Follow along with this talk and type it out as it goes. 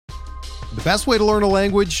The best way to learn a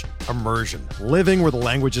language? Immersion. Living where the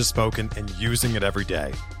language is spoken and using it every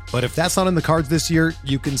day. But if that's not in the cards this year,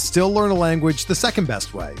 you can still learn a language the second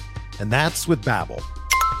best way, and that's with Babbel.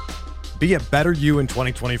 Be a better you in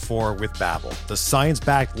 2024 with Babbel, the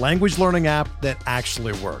science-backed language learning app that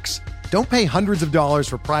actually works. Don't pay hundreds of dollars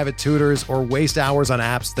for private tutors or waste hours on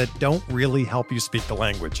apps that don't really help you speak the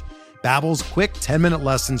language. Babbel's quick 10-minute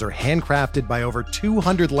lessons are handcrafted by over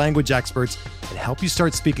 200 language experts and help you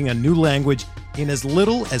start speaking a new language in as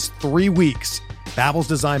little as 3 weeks. Babbel's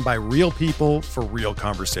designed by real people for real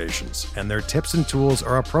conversations, and their tips and tools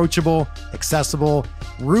are approachable, accessible,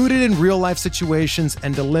 rooted in real-life situations,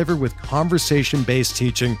 and delivered with conversation-based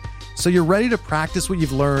teaching, so you're ready to practice what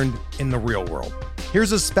you've learned in the real world.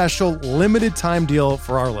 Here's a special limited-time deal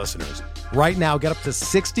for our listeners. Right now, get up to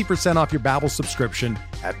 60% off your Babbel subscription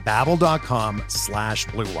at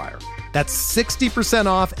babbel.com/Blue Wire. That's 60%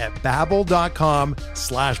 off at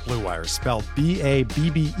babbel.com/Blue Wire, spelled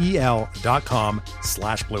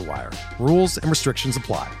BABBEL.com/Blue Wire. Rules and restrictions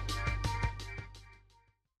apply.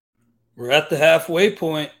 We're at the halfway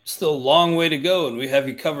point. Still a long way to go, and we have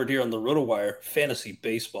you covered here on the RotoWire Fantasy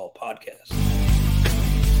Baseball Podcast.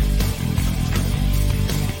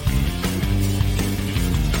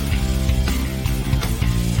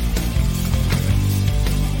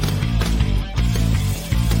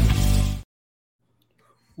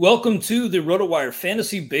 Welcome to the RotoWire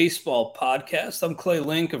Fantasy Baseball Podcast. I'm Clay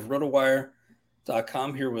Link of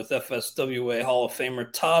RotoWire.com here with FSWA Hall of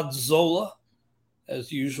Famer Todd Zola,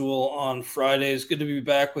 as usual on Fridays. Good to be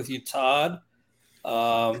back with you, Todd.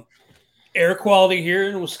 Air quality here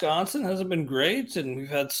in Wisconsin hasn't been great, and we've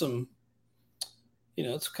had some,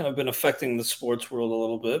 it's kind of been affecting the sports world a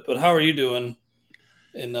little bit. But how are you doing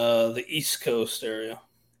in the East Coast area?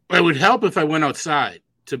 It would help if I went outside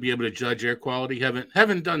to be able to judge air quality.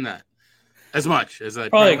 Haven't done that as much as I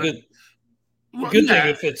probably good thing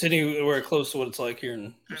if it's anywhere close to what it's like here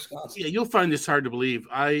in Wisconsin. Yeah, you'll find this hard to believe.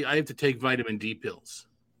 I have to take vitamin D pills.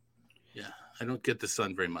 Yeah, I don't get the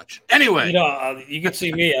sun very much. Anyway, you can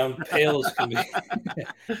see me. I'm pale as can be.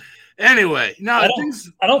 Anyway, no,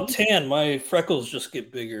 I don't tan. My freckles just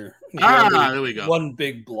get bigger. There we go. One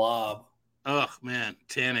big blob. Oh man,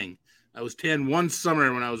 tanning. I was tan one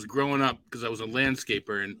summer when I was growing up because I was a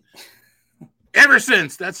landscaper, and ever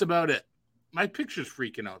since, that's about it. My picture's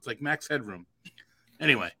freaking out. It's like Max Headroom.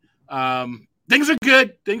 Anyway, things are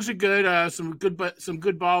good. Some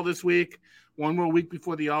good ball this week. One more week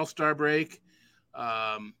before the All-Star break.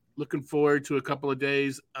 Looking forward to a couple of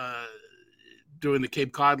days doing the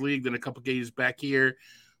Cape Cod League, then a couple of days back here,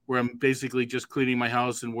 where I'm basically just cleaning my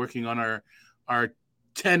house and working on our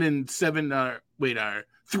 10 and 7. Our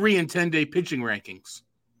 3 and 10 day pitching rankings.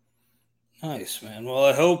 Nice, man. Well,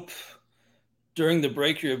 I hope during the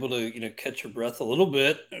break you're able to catch your breath a little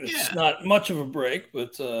bit. It's not much of a break,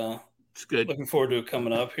 but it's good. Looking forward to it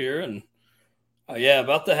coming up here, and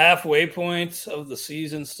about the halfway point of the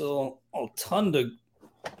season. Still a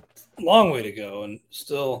long way to go, and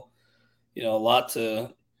still a lot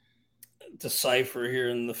to decipher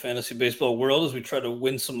here in the fantasy baseball world as we try to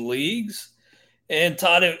win some leagues. And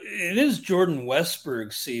Todd, it is Jordan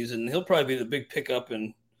Westburg's season. He'll probably be the big pickup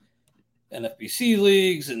in NFBC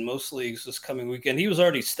leagues and most leagues this coming weekend. He was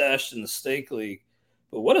already stashed in the Stake League.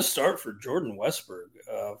 But what a start for Jordan Westburg.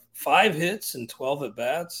 5 hits and 12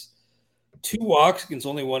 at-bats. 2 walks against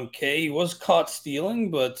only 1 K. He was caught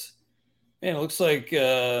stealing, but, man, it looks like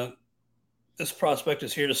this prospect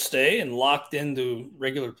is here to stay and locked into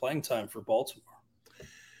regular playing time for Baltimore.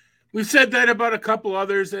 We've said that about a couple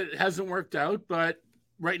others that hasn't worked out, but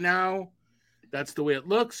right now that's the way it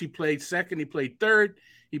looks. He played second. He played third.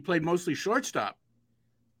 He played mostly shortstop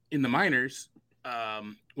in the minors.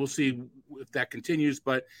 We'll see if that continues,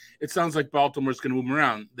 but it sounds like Baltimore's going to move him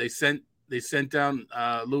around. They sent down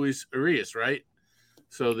Luis Urias, right?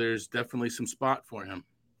 So there's definitely some spot for him.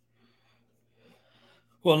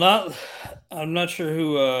 Well, I'm not sure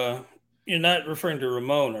who you're not referring to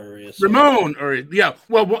Ramon Urias. Ramon Urias, yeah.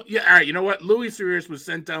 Well, yeah. All right. You know what? Luis Urias was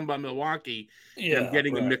sent down by Milwaukee. Yeah, and I'm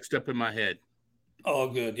getting him mixed up in my head. Oh,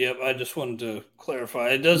 good. Yep. I just wanted to clarify.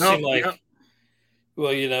 It does seem like,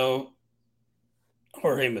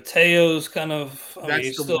 Jorge Mateo's kind of.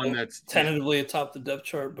 He's the still one that's tentatively atop the depth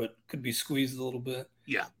chart, but could be squeezed a little bit.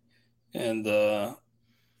 Yeah. And I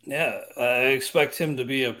expect him to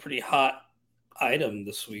be a pretty hot item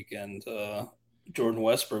this weekend. Jordan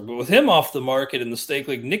Westburg, but with him off the market in the Stake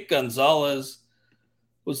League, Nick Gonzalez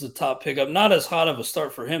was the top pickup. Not as hot of a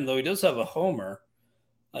start for him, though. He does have a homer.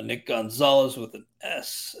 Nick Gonzalez with an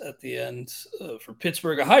S at the end for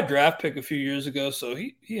Pittsburgh, a high draft pick a few years ago, so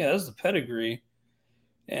he has the pedigree.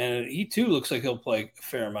 and he too looks like he'll play a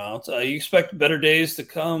fair amount. You expect better days to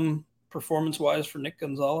come performance-wise for Nick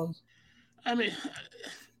Gonzalez? I mean,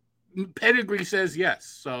 pedigree says yes,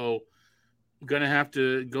 so I'm going to have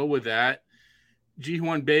to go with that.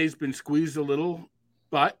 Ji-hwan Bae's been squeezed a little,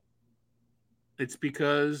 but it's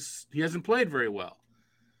because he hasn't played very well.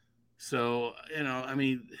 So, I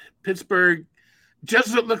mean, Pittsburgh, just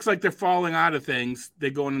as it looks like they're falling out of things, they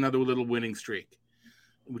go on another little winning streak,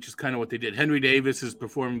 which is kind of what they did. Henry Davis is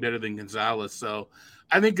performing better than Gonzalez, so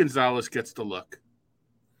I think Gonzalez gets the look.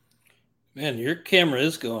 Man, your camera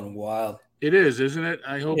is going wild. It is, isn't it?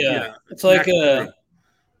 I hope. Yeah. It's like, I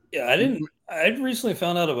recently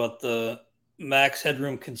found out about the Max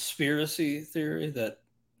Headroom conspiracy theory. Do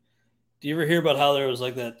you ever hear about how there was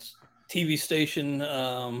like that TV station? They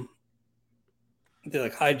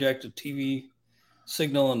like hijacked a TV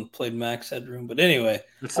signal and played Max Headroom. But anyway,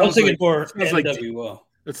 I was thinking more NWO.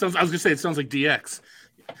 I was going to say it sounds like DX.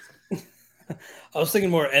 I was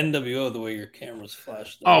thinking more NWO the way your camera's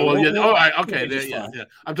flashed. Oh well, yeah. Okay, yeah.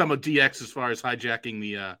 I'm talking about DX as far as hijacking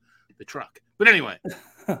the truck. But anyway.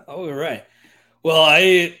 Oh, right.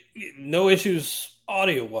 Well, no issues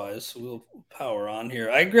audio wise, so we'll power on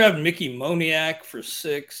here. I grabbed Mickey Moniak for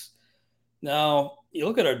 6. Now you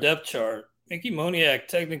look at our depth chart. Mickey Moniak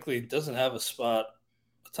technically doesn't have a spot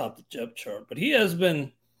atop the depth chart, but he has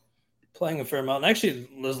been playing a fair amount. And actually,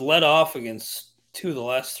 was led off against 2 of the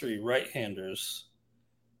last 3 right-handers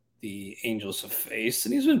the Angels have faced,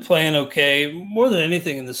 and he's been playing okay. More than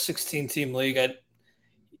anything in the 16-team league,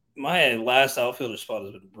 my last outfielder spot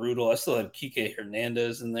has been brutal. I still have Kike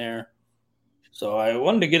Hernandez in there. So I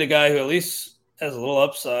wanted to get a guy who at least has a little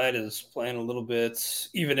upside, is playing a little bit,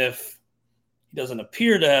 even if he doesn't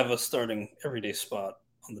appear to have a starting everyday spot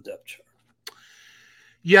on the depth chart.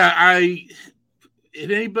 Yeah, if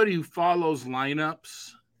anybody who follows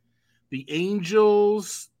lineups, the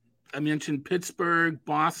Angels, I mentioned Pittsburgh,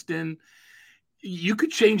 Boston, you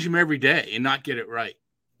could change them every day and not get it right.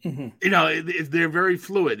 Mm-hmm. They're very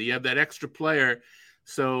fluid. You have that extra player,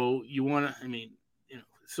 so you want to.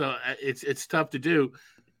 So it's tough to do.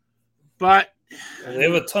 But they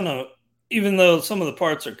have a ton of, even though some of the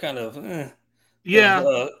parts are kind of,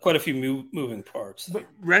 quite a few moving parts. But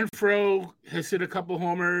Renfroe has hit a couple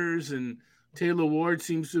homers, and Taylor Ward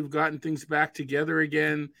seems to have gotten things back together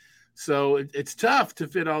again. So it's tough to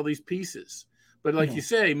fit all these pieces. But like you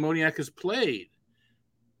say, Moniak has played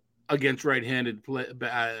against right-handed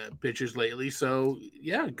pitchers lately. So,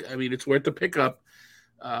 yeah, it's worth the pickup.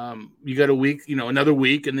 You got a week, another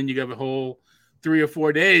week, and then you have a whole 3 or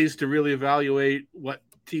 4 days to really evaluate what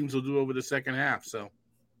teams will do over the second half. So,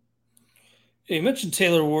 yeah, you mentioned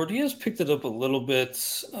Taylor Ward. He has picked it up a little bit.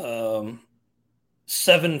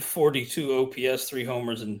 742 OPS, 3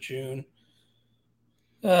 homers in June.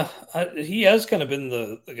 He has kind of been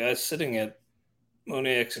the guy sitting at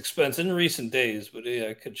Moniak's expense in recent days, but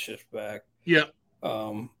I could shift back. Yeah.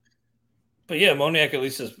 But yeah, Moniak at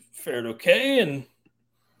least has fared okay and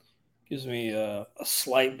gives me a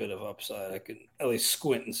slight bit of upside. I can at least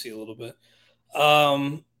squint and see a little bit.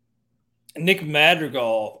 Nick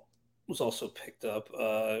Madrigal was also picked up.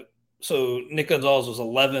 So Nick Gonzalez was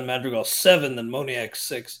 11, Madrigal 7, then Moniak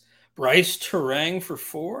 6. Bryce Terang for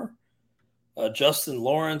 4. Justin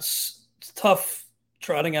Lawrence. It's tough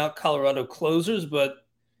trotting out Colorado closers, but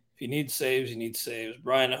if you need saves, you need saves.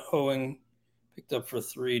 Brian Hoeing picked up for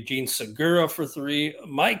 3. Gene Segura for 3.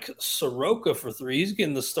 Mike Soroka for 3. He's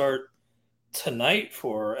getting the start tonight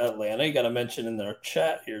for Atlanta. You got to mention in their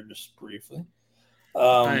chat here just briefly.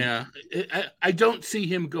 I don't see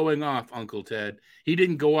him going off, Uncle Ted. He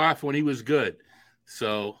didn't go off when he was good.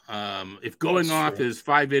 So if going off is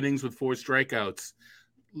 5 innings with 4 strikeouts,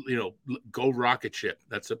 go rocket ship.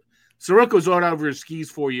 Soroka was out over his skis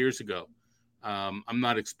 4 years ago. I'm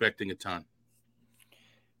not expecting a ton.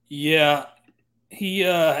 Yeah, he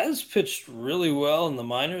has pitched really well in the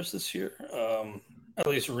minors this year, at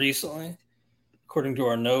least recently. According to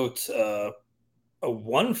our notes, a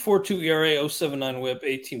 1.42 ERA, 0.79 WHIP,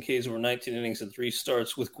 18 Ks over 19 innings and 3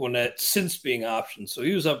 starts with Gwinnett since being optioned. So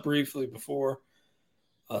he was up briefly before,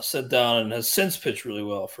 set down, and has since pitched really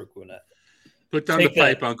well for Gwinnett. Put down the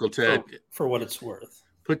pipe, Uncle Ted. For what it's worth.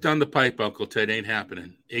 Put down the pipe, Uncle Ted. Ain't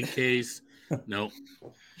happening. 8 Ks, no.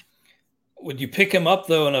 Would you pick him up,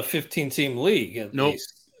 though, in a 15-team league at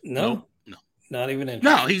least? No? No. Not even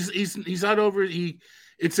interested. No, he's out over.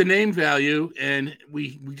 It's a name value, and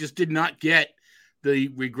we just did not get the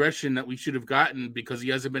regression that we should have gotten because he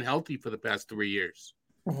hasn't been healthy for the past 3 years.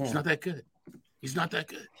 Mm-hmm. He's not that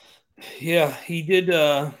good. Yeah, he did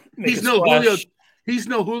He's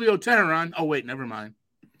no Julio Teheran. Oh, wait, never mind.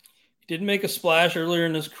 He did make a splash earlier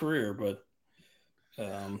in his career, but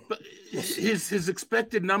But his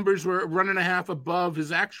expected numbers were 1.5 above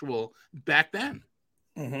his actual back then.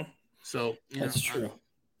 Mm-hmm. So that's true.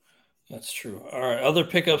 That's true. All right, other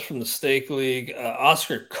pickups from the Stake League: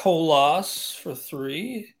 Oscar Colas for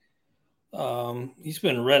 3. He's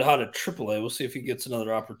been red hot at AAA. We'll see if he gets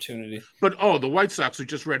another opportunity. But the White Sox are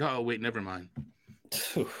just red hot. Oh, wait, never mind.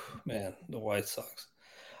 Man, the White Sox.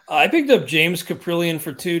 I picked up James Caprillion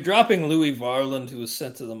for 2, dropping Louis Varland, who was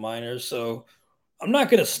sent to the minors. So I'm not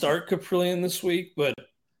going to start Caprillion this week,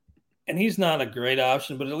 and he's not a great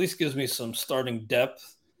option, but at least gives me some starting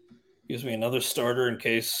depth. Gives me another starter in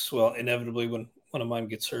case, inevitably when one of mine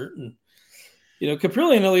gets hurt. And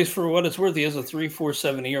Caprillion, at least for what it's worth, he has a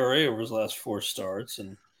 3.47 ERA over his last 4 starts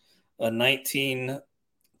and a 19-9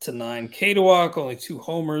 K to walk, only 2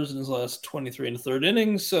 homers in his last 23 1/3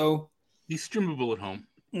 innings. So he's streamable at home.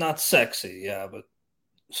 Not sexy, yeah, but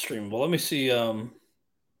streamable. Let me see. So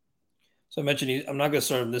I mentioned I'm not going to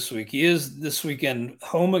start him this week. He is this weekend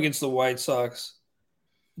home against the White Sox.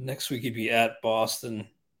 Next week he'd be at Boston.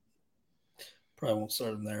 Probably won't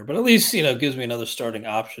start him there, but at least gives me another starting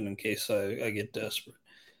option in case I get desperate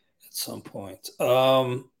at some point.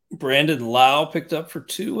 Brandon Lau picked up for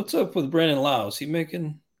 2. What's up with Brandon Lau? Is he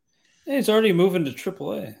making? Hey, he's already moving to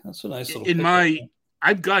AAA. That's a nice little.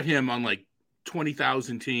 I've got him on like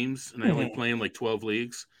 20,000 teams, and I only play in like 12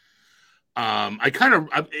 leagues. In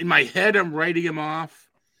my head, I'm writing him off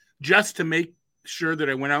just to make sure that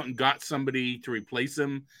I went out and got somebody to replace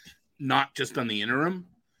him, not just on the interim.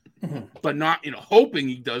 But not, hoping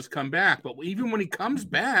he does come back. But even when he comes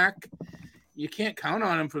back, you can't count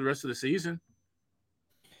on him for the rest of the season.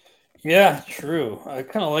 Yeah, true. I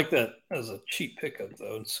kind of like that as a cheap pickup,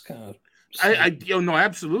 though. It's kind of. No,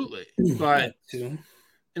 absolutely. But I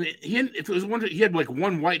mean, he had like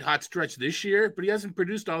one white hot stretch this year, but he hasn't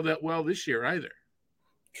produced all that well this year either.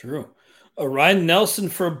 True. Ryan Nelson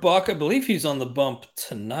for $1. I believe he's on the bump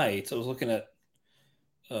tonight. I was looking at.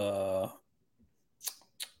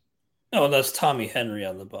 That's Tommy Henry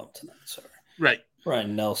on the bump tonight. Sorry. Right.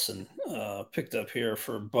 Ryan Nelson picked up here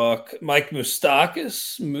for $1. Mike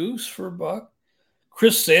Moustakas, Moose for $1.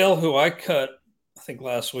 Chris Sale, who I cut, I think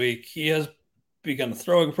last week, he has begun a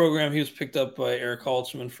throwing program. He was picked up by Eric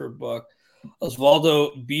Haltzman for $1.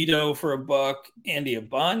 Osvaldo Bido for $1. Andy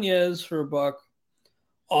Ibanez for $1.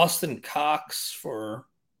 Austin Cox for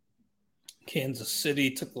Kansas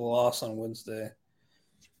City took the loss on Wednesday.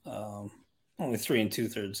 Only 3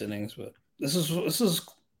 2/3 innings, but this is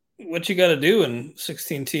what you got to do in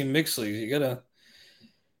 16-team mixed leagues. You got to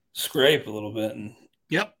scrape a little bit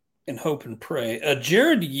and hope and pray.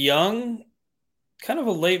 Jared Young, kind of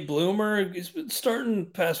a late bloomer. He's been starting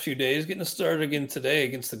the past few days, getting a start again today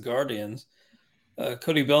against the Guardians.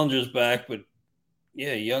 Cody Bellinger's back, but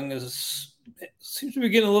yeah, Young seems to be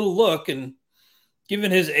getting a little look, and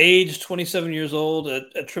given his age, 27 years old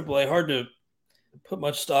at AAA, hard to put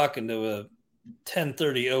much stock into a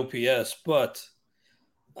 1030 OPS, but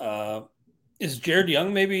is Jared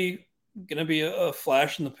Young maybe going to be a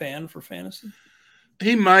flash in the pan for fantasy?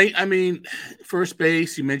 He might. I mean, first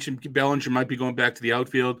base, you mentioned Bellinger might be going back to the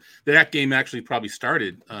outfield. That game actually probably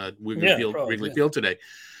started Wrigley Field today.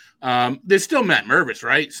 There's still Matt Mervis,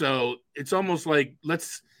 right? So it's almost like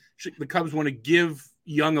the Cubs want to give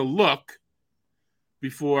Young a look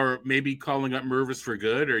before maybe calling up Mervis for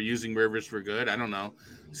good or using Mervis for good. I don't know.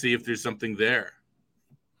 See if there's something there.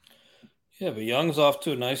 Yeah, but Young's off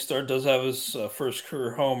to a nice start. Does have his first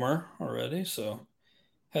career homer already, so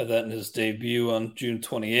had that in his debut on June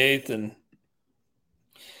 28th. And,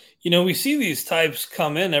 we see these types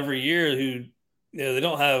come in every year who, they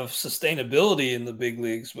don't have sustainability in the big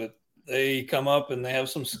leagues, but they come up and they have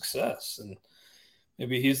some success. And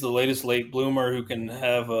maybe he's the latest late bloomer who can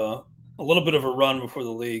have a little bit of a run before the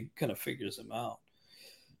league kind of figures him out.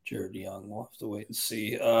 Jared Young, we'll have to wait and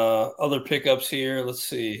see. Other pickups here. Let's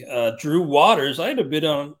see. Drew Waters, I had a bid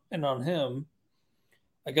on him.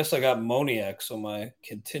 I guess I got Moniak, so my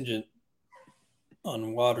contingent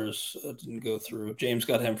on Waters didn't go through. James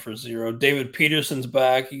got him for 0. David Peterson's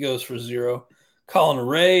back. He goes for 0. Colin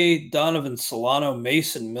Ray, Donovan Solano,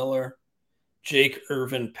 Mason Miller, Jake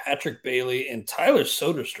Irvin, Patrick Bailey, and Tyler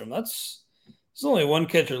Soderstrom. There's only one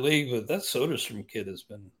catcher league, but that Soderstrom kid has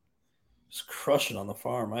been just crushing on the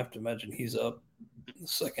farm. I have to imagine he's up in the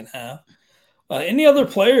second half. Any other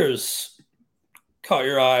players caught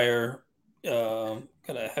your eye or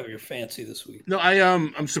kind of have your fancy this week? No,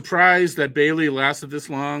 I'm surprised that Bailey lasted this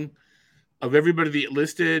long. Of everybody that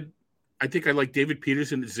listed, I think I like David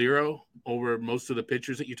Peterson at 0 over most of the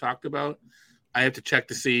pitchers that you talked about. I have to check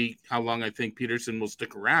to see how long I think Peterson will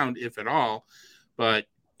stick around, if at all. But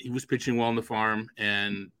he was pitching well on the farm,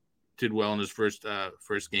 and did well in his first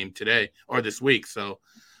game today or this week. So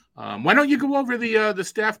why don't you go over the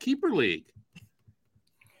staff keeper league?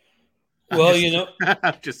 Well, you know,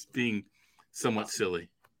 just being somewhat silly.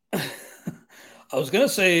 I was going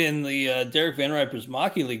to say in the Derek Van Riper's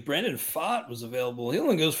Maki League, Brandon Fott was available. He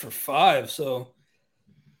only goes for 5, so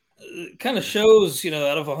it kind of shows, you know,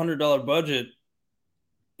 out of a $100 budget,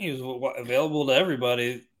 he was available to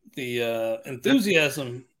everybody. The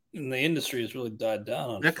enthusiasm in the industry has really died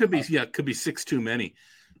down. That could be, could be 6 too many.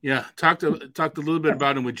 Yeah, talked a little bit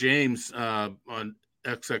about him with James on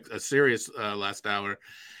XX Sirius last hour,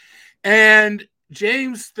 and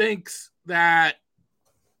James thinks that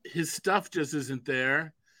his stuff just isn't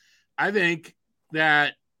there. I think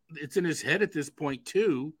that it's in his head at this point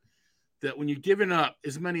too, that when you're giving up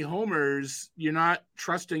as many homers, you're not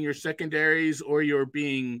trusting your secondaries, or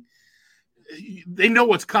they know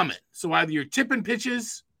what's coming. So either you're tipping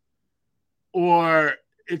pitches or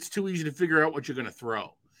it's too easy to figure out what you're going to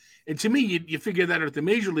throw. And to me, you figure that out at the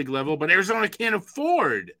major league level, but Arizona can't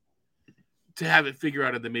afford to have it figure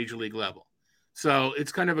out at the major league level. So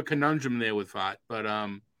it's kind of a conundrum there with Fott. But I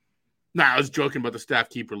was joking about the staff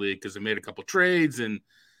keeper league because I made a couple trades, and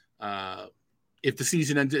if the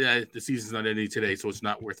season ended, the season's not ending today, so it's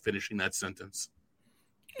not worth finishing that sentence.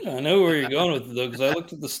 I know where you're going with it, though, because I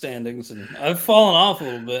looked at the standings and I've fallen off a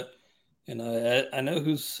little bit, and I know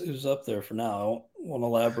who's up there for now. I won't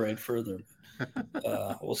elaborate further.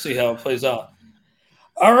 We'll see how it plays out.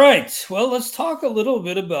 All right. Well, let's talk a little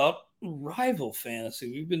bit about Rival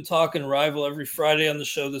Fantasy. We've been talking Rival every Friday on the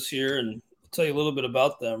show this year, and I'll tell you a little bit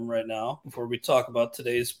about them right now before we talk about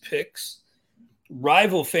today's picks.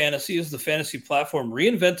 Rival Fantasy is the fantasy platform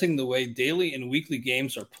reinventing the way daily and weekly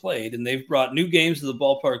games are played, and they've brought new games to the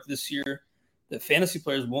ballpark this year that fantasy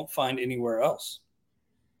players won't find anywhere else.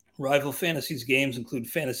 Rival Fantasy's games include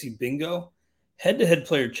Fantasy Bingo, head-to-head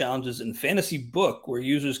player challenges, and Fantasy Book, where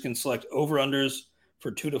users can select over-unders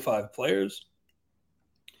for 2 to 5 players.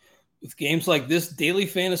 With games like this, daily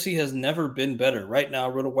fantasy has never been better. Right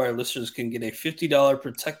now, RotoWire listeners can get a $50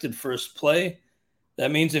 protected first play. That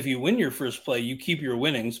means if you win your first play, you keep your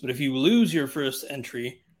winnings. But if you lose your first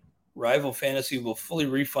entry, Rival Fantasy will fully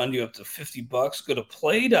refund you up to $50. Go to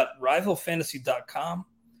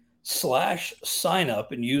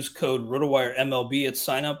play.rivalfantasy.com/signup and use code RotoWire MLB at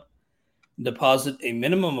signup. Deposit a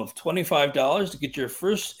minimum of $25 to get your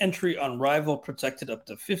first entry on Rival protected up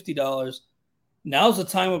to $50. Now's the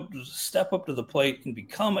time to step up to the plate and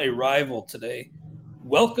become a Rival today.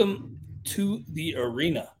 Welcome to the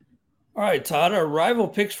arena. All right, Todd, our Rival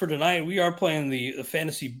picks for tonight. We are playing the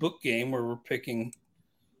fantasy book game where we're picking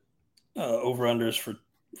over-unders for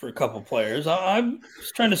a couple players. I'm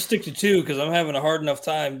just trying to stick to 2 because I'm having a hard enough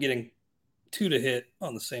time getting 2 to hit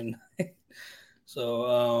on the same night.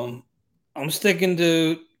 So I'm sticking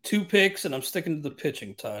to 2 picks, and I'm sticking to the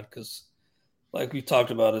pitching, Todd, because like we talked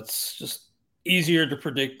about, it's just easier to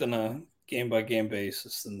predict on a game-by-game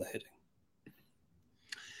basis than the hitting.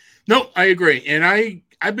 No, I agree. And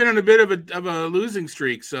I've been on a bit of a losing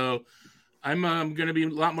streak, so I'm going to be a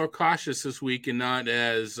lot more cautious this week and not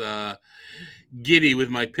as giddy with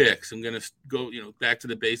my picks. I'm going to go, back to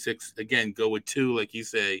the basics again. Go with 2, like you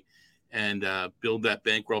say, and build that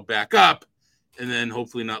bankroll back up, and then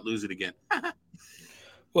hopefully not lose it again.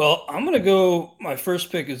 Well, I'm going to go. My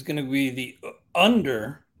first pick is going to be the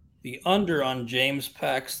under on James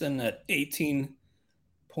Paxton at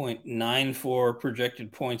 18.94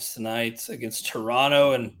 projected points tonight against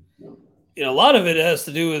Toronto. And a lot of it has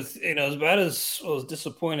to do with, as bad as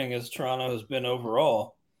disappointing as Toronto has been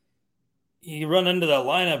overall, you run into that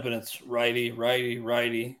lineup and it's righty, righty,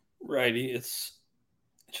 righty, righty. It's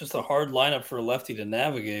just a hard lineup for a lefty to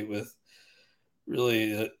navigate with,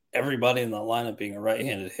 really everybody in the lineup being a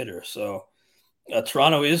right-handed hitter. So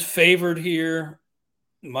Toronto is favored here,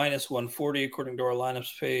 minus 140 according to our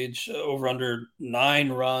lineups page, over under 9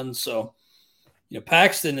 runs. So,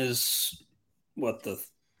 Paxton is the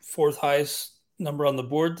 4th highest number on the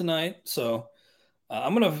board tonight. So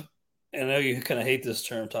I'm going to, I know you kind of hate this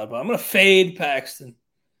term, Todd, but I'm going to fade Paxton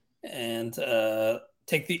and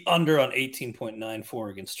take the under on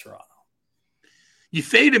 18.94 against Toronto. You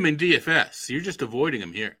fade him in DFS. You're just avoiding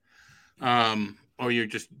him here. Or you're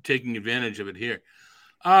just taking advantage of it here.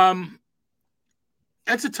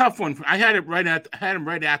 That's a tough one. I had him right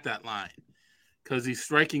at that line because he's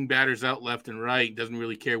striking batters out left and right. Doesn't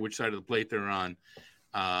really care which side of the plate they're on.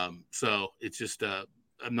 So it's just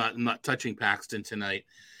I'm not touching Paxton tonight.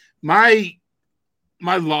 My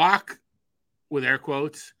lock, with air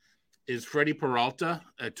quotes, is Freddie Peralta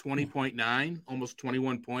at 20.9, almost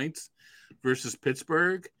 21 points versus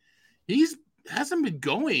Pittsburgh. He's hasn't been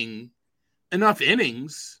going enough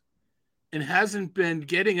innings and hasn't been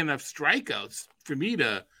getting enough strikeouts for me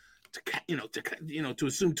to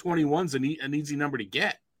assume 21's an easy number to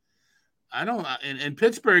get. I don't, and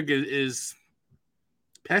Pittsburgh is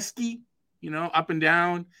pesky, up and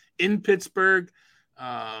down in Pittsburgh.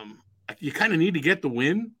 You kind of need to get the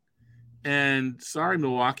win. And sorry,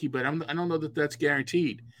 Milwaukee, but I don't know that that's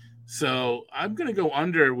guaranteed. So I'm going to go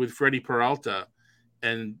under with Freddie Peralta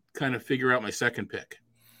and kind of figure out my second pick.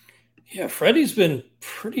 Yeah, Freddie's been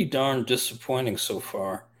pretty darn disappointing so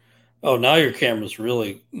far. Oh, now your camera's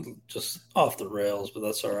really just off the rails, but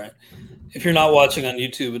that's all right. If you're not watching on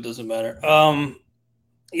YouTube, it doesn't matter.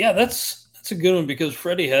 Yeah, that's a good one because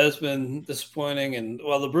Freddie has been disappointing, and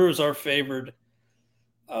while the Brewers are favored,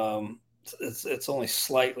 it's only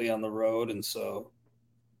slightly on the road, and so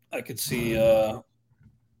I could see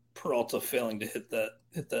Peralta failing to hit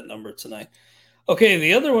that number tonight. Okay,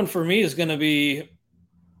 the other one for me is going to be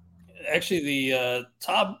actually the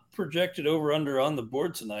top projected over-under on the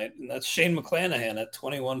board tonight, and that's Shane McClanahan at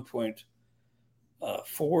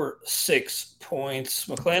 21.46 points.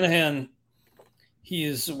 McClanahan, he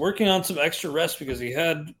is working on some extra rest because he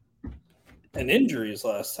had an injury his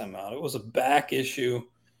last time out. It was a back issue.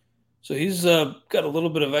 So he's got a little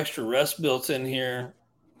bit of extra rest built in here.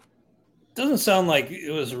 Doesn't sound like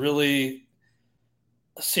it was really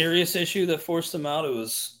a serious issue that forced him out. It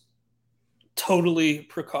was totally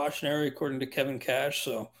precautionary, according to Kevin Cash.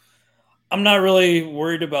 So I'm not really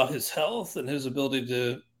worried about his health and his ability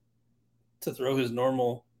to throw his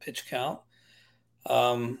normal pitch count.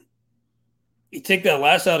 You take that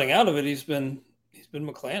last outing out of it, he's been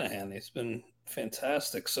McClanahan. He's been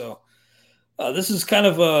fantastic. So this is kind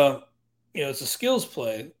of it's a skills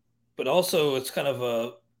play, but also it's kind of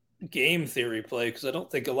a game theory play because I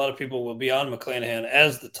don't think a lot of people will be on McClanahan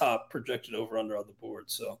as the top projected over-under on the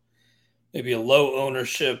board. So maybe a low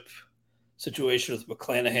ownership situation with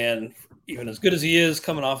McClanahan, even as good as he is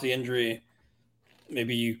coming off the injury.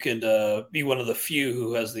 Maybe you could be one of the few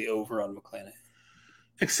who has the over on McClanahan.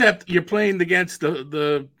 Except you're playing against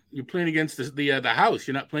the house.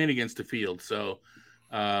 You're not playing against the field. So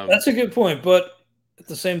that's a good point. But at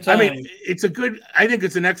the same time, I mean, I think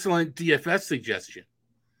it's an excellent DFS suggestion.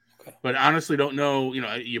 Okay. But honestly, don't know.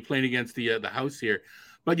 You're playing against the house here.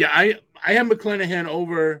 But yeah, I have McClanahan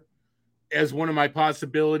over as one of my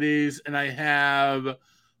possibilities, and I have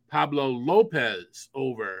Pablo Lopez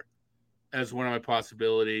over as one of my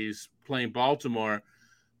possibilities playing Baltimore.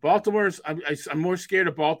 I'm more scared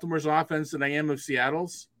of Baltimore's offense than I am of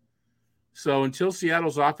Seattle's. So until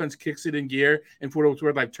Seattle's offense kicks it in gear, and for what it's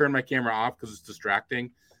worth, I've turned my camera off because it's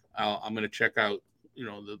distracting. I'm going to check out,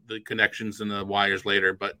 the connections and the wires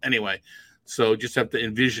later. But anyway, so just have to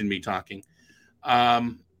envision me talking.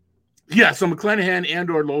 So McClanahan and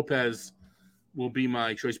or Lopez will be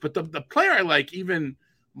my choice. But the player I like even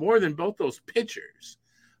more than both those pitchers,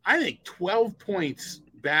 I think 12 points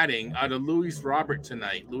batting out of Luis Robert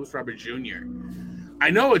tonight, Luis Robert Jr. I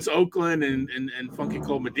know it's Oakland and Funky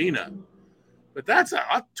Cole Medina, but that's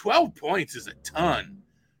 12 points is a ton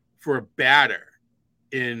for a batter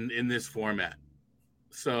in this format.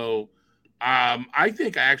 So I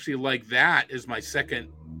think I actually like that as my second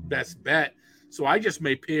best bet. So I just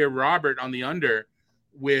may pair Robert on the under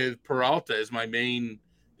with Peralta as my main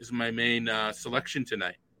selection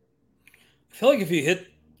tonight. I feel like if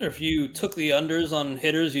you took the unders on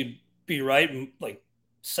hitters, you'd be right like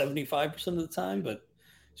 75% of the time, but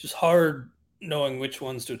it's just hard knowing which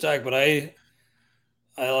ones to attack. But I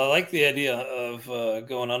like the idea of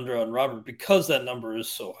going under on Robert because that number is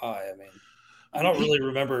so high. I mean, I don't really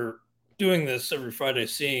remember doing this every Friday,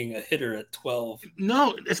 seeing a hitter at 12.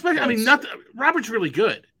 No, especially, Robert's really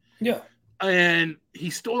good. Yeah. And he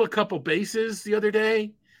stole a couple bases the other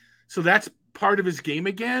day. So that's part of his game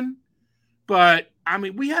again. But, I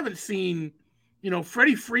mean, we haven't seen,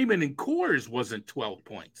 Freddie Freeman in Coors wasn't 12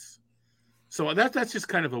 points. So that's just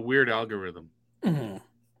kind of a weird algorithm. Mm-hmm.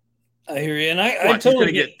 I hear you. And I totally he's going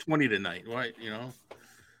to get 20 tonight, right?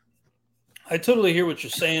 I totally hear what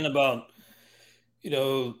you're saying about,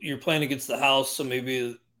 you're playing against the house. So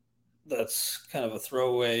maybe that's kind of a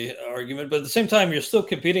throwaway argument. But at the same time, you're still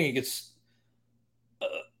competing against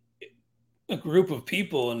a group of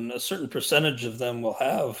people, and a certain percentage of them will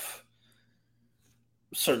have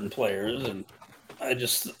certain players. And I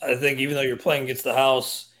think even though you're playing against the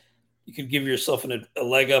house, you could give yourself a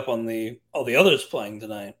leg up on all the others playing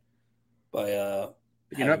tonight by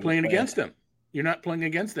you're not playing against them. You're not playing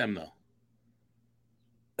against them though.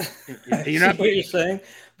 You're not what you're saying,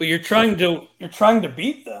 but you're trying to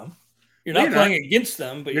beat them. You're not playing against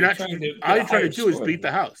them, but you're trying to. All you're trying to do is beat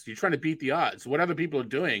the house. You're trying to beat the odds. What other people are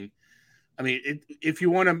doing, I mean, if you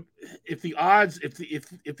want to, if the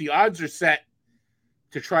odds are set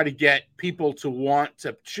to try to get people to want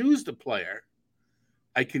to choose the player,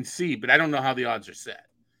 I can see, but I don't know how the odds are set.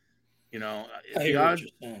 You know,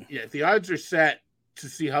 if the odds are set to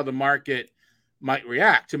see how the market might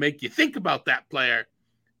react to make you think about that player,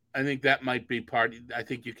 I think that might be I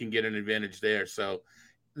think you can get an advantage there. So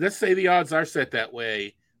let's say the odds are set that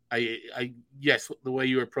way. Yes, the way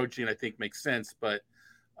you're approaching it, I think makes sense, but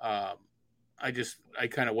I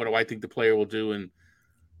kind of, what do I think the player will do, and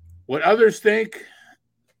what others think,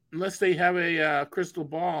 unless they have a crystal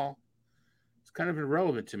ball, it's kind of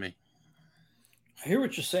irrelevant to me. I hear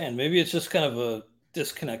what you're saying. Maybe it's just kind of a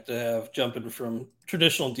disconnect to have jumping from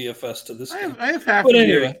traditional DFS to this. I have half a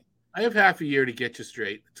year. I have half a year to get you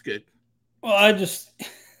straight. It's good. Well, I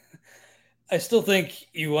still think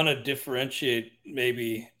you want to differentiate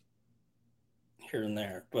maybe here and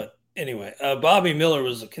there. But anyway, Bobby Miller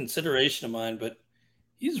was a consideration of mine, but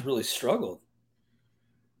he's really struggled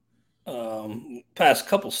past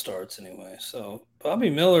couple starts anyway. So Bobby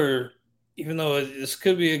Miller, even though this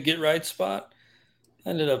could be a get right spot, I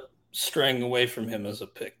ended up straying away from him as a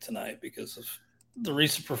pick tonight because of the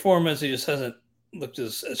recent performance. He just hasn't looked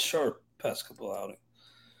as sharp past couple outings.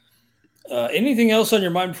 Anything else on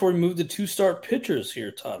your mind before we move to 2-start pitchers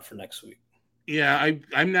here, Todd, for next week? Yeah,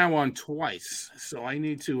 I'm now on twice, so I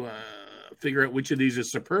need to figure out which of these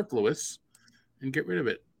is superfluous and get rid of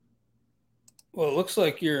it. Well, it looks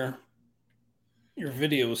like your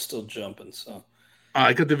video is still jumping, so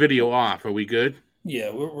I got the video off. Are we good?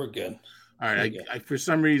 Yeah, we're good. All right. I for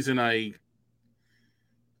some reason I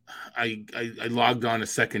logged on a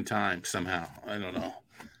second time somehow. I don't know.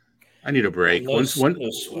 I need a break. When's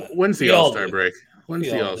the All-Star break? When's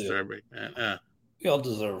the All-Star break? We all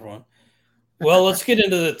deserve one. Well, let's get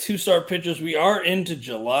into the 2-start pitchers. We are into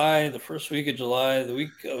July, the first week of July, the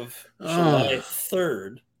week of July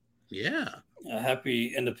 3rd. Yeah.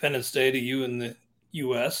 Happy Independence Day to you in the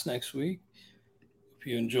U.S. next week. Hope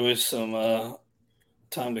you enjoy some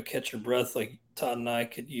time to catch your breath like Todd and I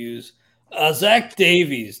could use. Zach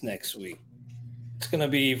Davies next week. It's going to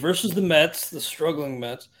be versus the Mets, the struggling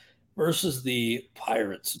Mets, versus the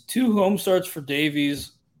Pirates. 2 home starts for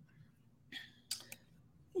Davies.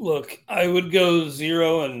 Look, I would go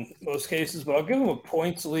 0 in most cases, but I'll give him a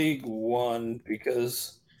points league 1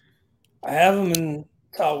 because I have him in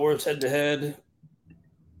Tout Wars head-to-head,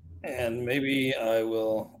 and maybe I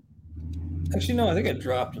will – actually, no, I think I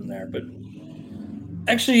dropped him there. But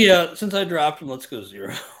actually, since I dropped him, let's go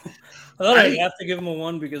 0. I thought I'd have to give him a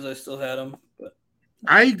 1 because I still had him. But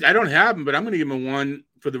I don't have him, but I'm going to give him a 1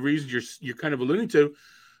 for the reasons you're kind of alluding to.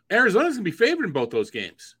 Arizona's going to be favored in both those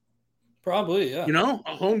games. Probably, yeah. You know,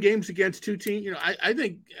 home games against 2 teams. You know, I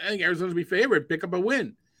think Arizona's going to be favored. Pick up a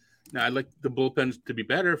win. Now, I'd like the bullpens to be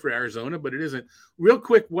better for Arizona, but it isn't. Real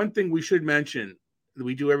quick, one thing we should mention that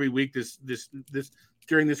we do every week this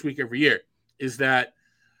during this week every year is that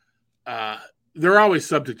they're always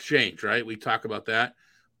subject to change, right? We talk about that.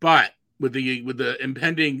 But with the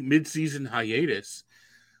impending midseason hiatus,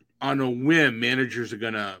 on a whim, managers are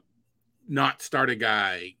going to not start a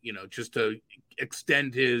guy, you know, just to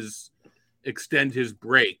extend his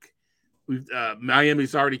break.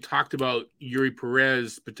 Miami's already talked about Yuri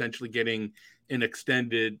Perez potentially getting an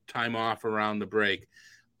extended time off around the break.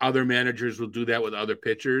 Other managers will do that with other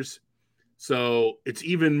pitchers. So it's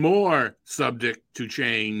even more subject to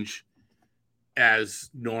change as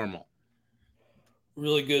normal.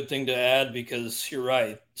 Really good thing to add because you're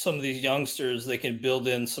right. Some of these youngsters, they can build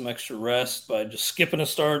in some extra rest by just skipping a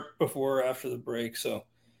start before or after the break. So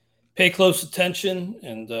pay close attention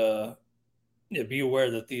and be aware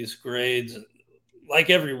that these grades, like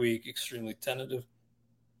every week, extremely tentative.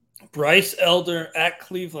 Bryce Elder at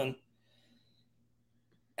Cleveland,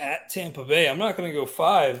 at Tampa Bay. I'm not going to go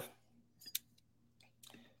 5,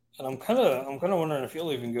 and I'm kind of wondering if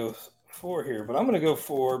you'll even go 4 here, but I'm going to go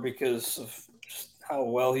 4 because of just how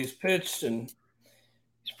well he's pitched, and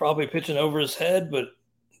he's probably pitching over his head. But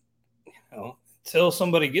you know, until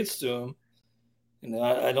somebody gets to him.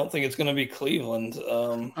 I don't think it's going to be Cleveland.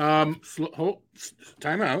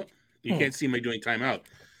 Timeout. You can't see me doing timeout.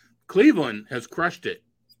 Cleveland has crushed it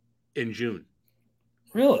in June.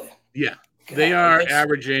 Really? Yeah. God, they are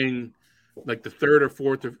averaging like the 3rd or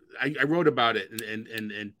 4th. I wrote about it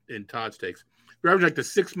in Todd's takes. They're averaging like the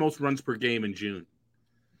 6th most runs per game in June.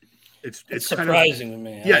 It's surprising to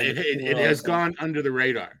me. Yeah, it has gone under the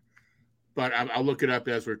radar. But I'll look it up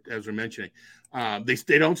as we're mentioning.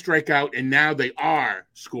 They don't strike out, and now they are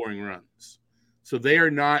scoring runs. So they are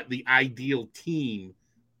not the ideal team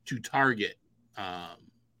to target. I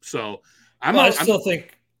still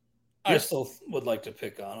would like to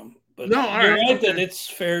pick on them. But No, all you're right, right okay. that it's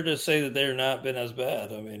fair to say that they're not been as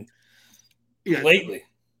bad. I mean, Yeah. lately.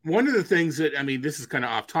 One of the things that, I mean, this is kind of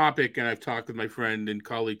off topic, and I've talked with my friend and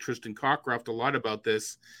colleague Tristan Cockcroft a lot about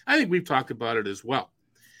this. I think we've talked about it as well.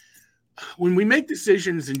 When we make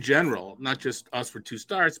decisions in general, not just us for two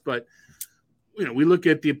starts, but we look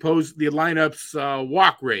at the lineup's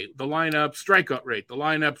walk rate, the lineup's strikeout rate, the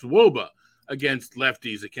lineup's WOBA against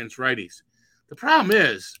lefties, against righties. The problem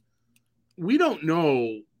is we don't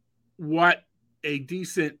know what a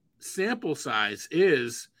decent sample size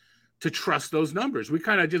is to trust those numbers. We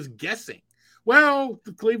kind of just guessing. Well,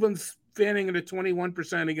 the Cleveland's fanning at a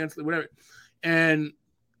 21% against whatever. And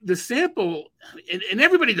the sample, and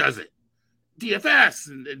everybody does it. DFS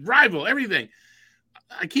and Rival, everything.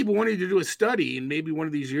 I keep wanting to do a study, and maybe one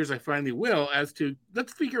of these years I finally will, as to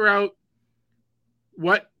let's figure out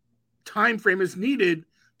what time frame is needed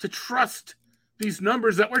to trust these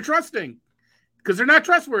numbers that we're trusting, because they're not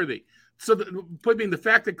trustworthy. So the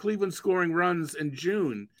fact that Cleveland's scoring runs in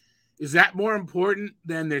June, is that more important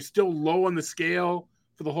than they're still low on the scale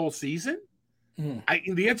for the whole season?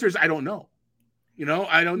 The answer is I don't know.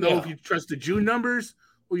 I don't know if you trust the June numbers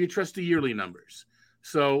or you trust the yearly numbers.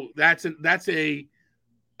 So that's a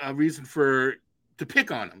reason to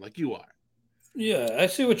pick on them like you are. Yeah, I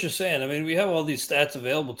see what you're saying. I mean, we have all these stats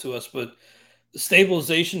available to us, but the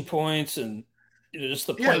stabilization points and just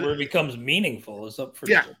the point where it becomes meaningful is up for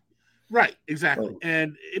debate. Right, exactly.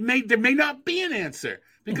 And there may not be an answer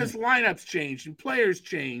because lineups change and players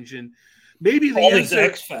change, and maybe the these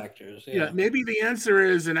X factors. Maybe the answer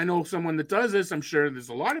is, and I know someone that does this, I'm sure there's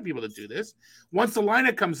a lot of people that do this. Once the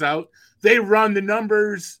lineup comes out, they run the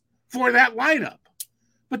numbers for that lineup.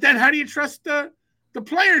 But then how do you trust the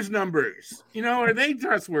players' numbers? Are they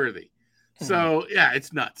trustworthy? So,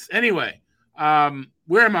 it's nuts. Anyway,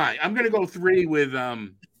 where am I? I'm going to go 3 with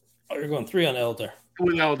you're going 3 on Elder.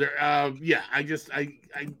 With Elder. I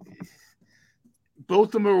both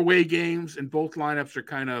of them are away games, and both lineups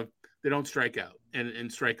are they don't strike out, and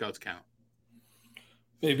strikeouts count.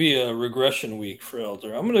 Maybe a regression week for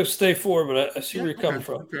Elder. I'm going to stay 4, but I see where you're coming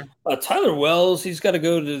from. Okay. Tyler Wells, he's got to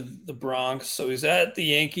go to the Bronx, so he's at the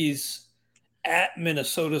Yankees, at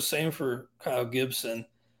Minnesota. Same for Kyle Gibson.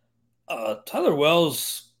 Tyler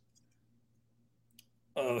Wells,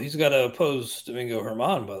 he's got to oppose Domingo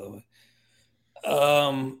Germán, by the way.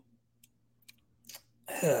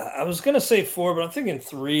 I was going to say 4, but I'm thinking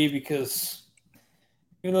 3 because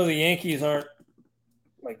even though the Yankees aren't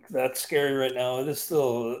like that scary right now, it is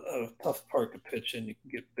still a tough park to pitch in. You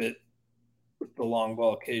can get bit with the long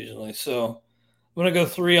ball occasionally. So I'm going to go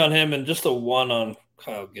 3 on him and just a 1 on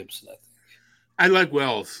Kyle Gibson, I think. I like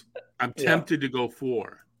Wells. I'm tempted to go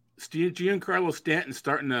 4. Giancarlo Stanton's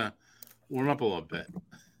starting to warm up a little bit.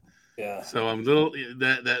 Yeah. So I'm a little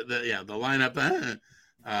the lineup.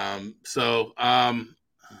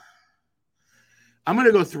 I'm going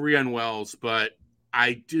to go 3 on Wells, but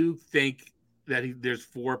I do think that there's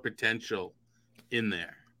 4 potential in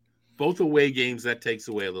there. Both away games, that takes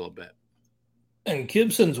away a little bit. And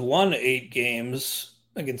Gibson's won 8 games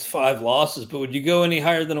against 5 losses, but would you go any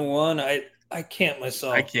higher than a 1? I can't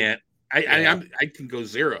myself. I can't. I can go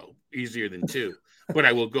 0 easier than 2, but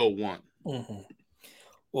I will go 1. Mm-hmm.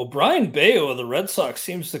 Well, Brian Bayo of the Red Sox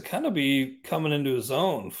seems to kind of be coming into his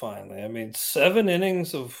own finally. I mean, 7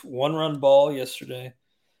 innings of 1-run ball yesterday,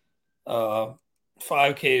 5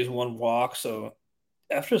 Ks, 1 walk. So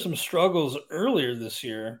after some struggles earlier this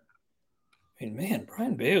year, I mean, man,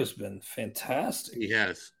 Brian Bayo's been fantastic. He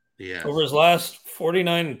has. Over his last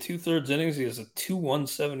 49 2/3 innings, he has a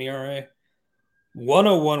 2.17 ERA,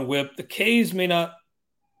 101 WHIP. The Ks may not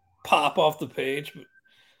pop off the page, but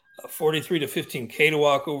 43 to 15 K to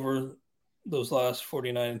walk over those last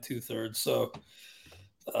 49 2/3. So,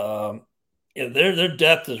 their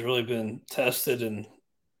depth has really been tested and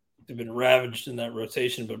they've been ravaged in that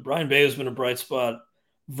rotation. But Brian Bayo has been a bright spot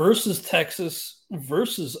versus Texas,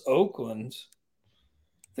 versus Oakland.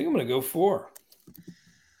 I think I'm going to go 4.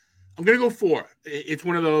 I'm going to go 4. It's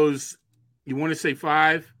one of those, you want to say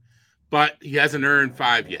 5, but he hasn't earned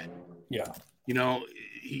 5 yet. Yeah. I'm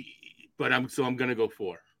going to go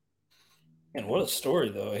 4. And what a story,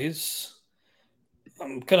 though.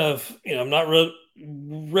 I'm kind of, I'm not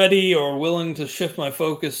ready or willing to shift my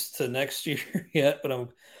focus to next year yet, but I'm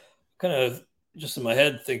kind of just in my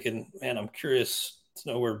head thinking, man, I'm curious to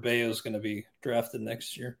know where Bayo's going to be drafted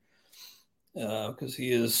next year because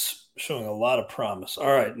he is showing a lot of promise.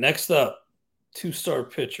 All right, next up, 2-star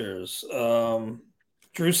pitchers.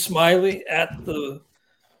 Drew Smyly at the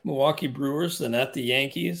Milwaukee Brewers, then at the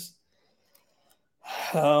Yankees.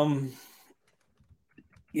 When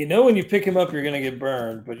you pick him up, you're going to get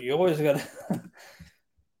burned, but you always got to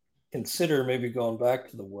consider maybe going back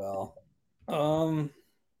to the well.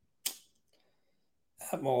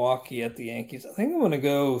 At Milwaukee, at the Yankees, I think I'm going to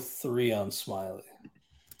go 3 on Smiley.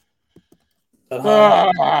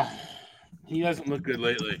 He hasn't looked good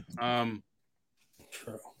lately.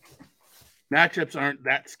 True. Matchups aren't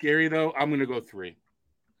that scary, though. I'm going to go 3.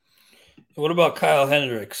 What about Kyle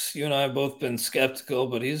Hendricks? You and I have both been skeptical,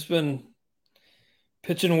 but he's been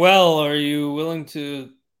pitching well. Are you willing to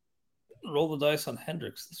roll the dice on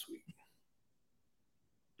Hendricks this week?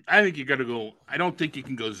 I think you got to go. I don't think you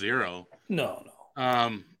can go 0. No.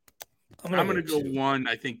 I'm going to go 2. 1.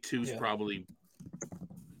 I think 2 is probably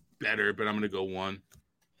better, but I'm going to go 1.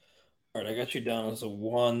 All right, I got you down as a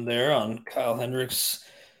 1 there on Kyle Hendricks.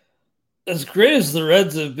 As great as the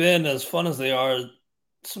Reds have been, as fun as they are,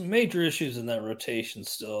 some major issues in that rotation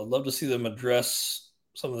still. I'd love to see them address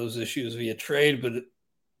some of those issues via trade, but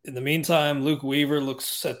in the meantime, Luke Weaver looks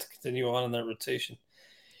set to continue on in that rotation.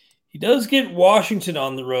 He does get Washington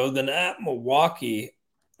on the road, then at Milwaukee.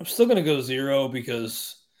 I'm still going to go 0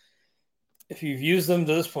 because if you've used them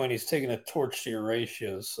to this point, he's taken a torch to your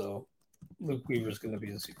ratios, so Luke Weaver's going to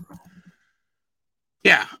be a 0.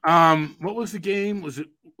 Yeah. What was the game? Was it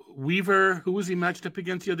Weaver? Who was he matched up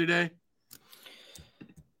against the other day?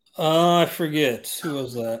 I forget. Who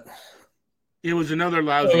was that? It was another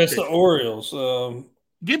lousy. It's the Orioles.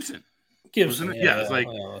 Gibson. Gibson.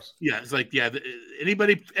 It's like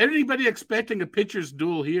anybody expecting a pitcher's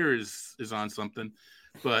duel here is on something.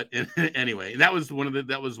 But anyway, that was one of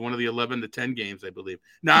the 11 to 10 games, I believe.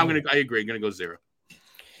 No, I agree. I'm gonna go 0.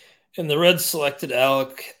 And the Reds selected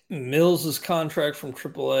Alec Mills' contract from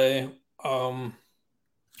AAA.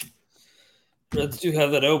 Reds do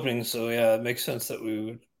have that opening, so yeah, it makes sense that we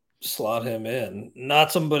would slot him in.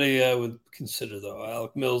 Not somebody I would consider, though.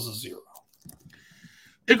 Alec Mills is 0.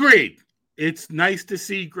 Agreed. It's nice to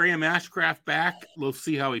see Graham Ashcraft back. We'll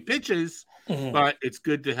see how he pitches, but it's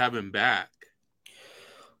good to have him back.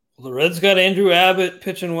 Well, the Reds got Andrew Abbott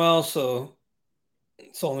pitching well, so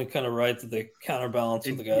it's only kind of right that they counterbalance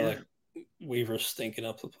with a guy like Weaver stinking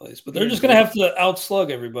up the place. But they're just going to have to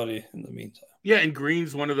outslug everybody in the meantime. Yeah, and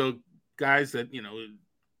Green's one of the guys that,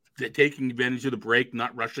 they're taking advantage of the break,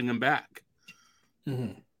 not rushing him back.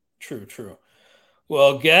 Mm-hmm. True.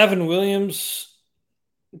 Well, Gavin Williams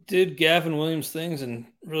did Gavin Williams things and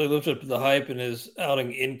really lived up to the hype in his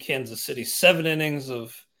outing in Kansas City. 7 innings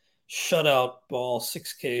of shutout ball,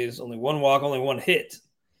 6 Ks, only 1 walk, only 1 hit.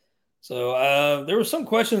 So there were some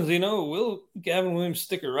questions, will Gavin Williams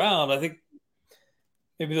stick around? I think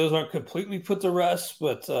maybe those aren't completely put to rest,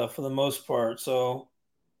 but for the most part. So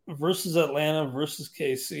versus Atlanta versus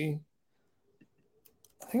KC,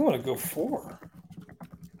 I think I want to go 4.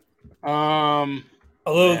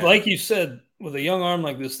 Although, like you said, with a young arm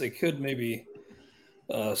like this, they could maybe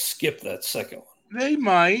skip that second one.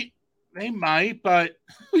 They might, but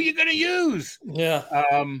who are you going to use? Yeah.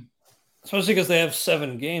 Especially because they have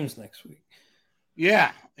 7 games next week.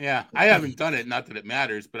 Yeah. I haven't done it. Not that it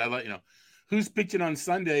matters, but I let you know who's pitching on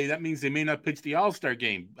Sunday. That means they may not pitch the All-Star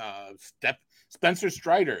game. Spencer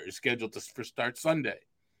Strider is scheduled for start Sunday.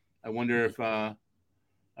 I wonder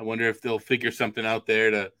if they'll figure something out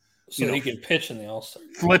there to he can pitch in the All-Star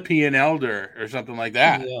game. Flip he an Elder or something like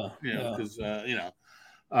that. Because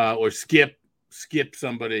or skip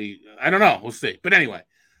somebody. I don't know. We'll see. But anyway,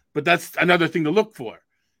 that's another thing to look for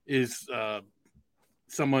is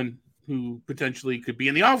someone who potentially could be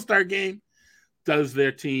in the All-Star game. Does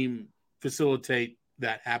their team facilitate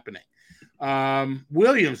that happening?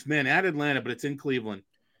 Williams, man, at Atlanta, but it's in Cleveland.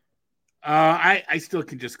 I still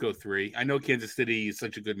can just go 3. I know Kansas City is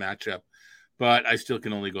such a good matchup, but I still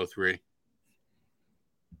can only go 3.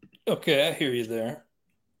 Okay, I hear you there.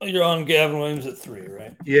 You're on Gavin Williams at 3,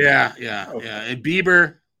 right? Yeah. Okay. Yeah. And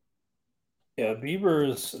Bieber. Yeah, Bieber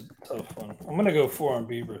is a tough one. I'm going to go 4 on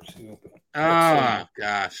Bieber, too.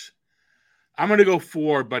 Gosh. I'm going to go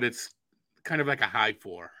 4, but it's kind of like a high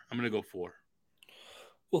 4. I'm going to go 4.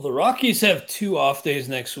 Well, the Rockies have 2 off days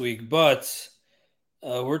next week, but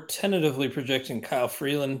we're tentatively projecting Kyle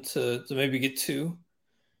Freeland to maybe get 2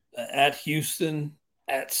 at Houston,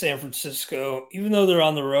 at San Francisco, even though they're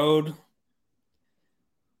on the road.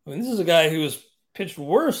 I mean, this is a guy who has pitched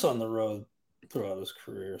worse on the road throughout his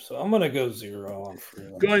career. So I'm going to go 0 on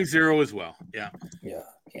Freeland. Going 0 as well. Yeah. Yeah,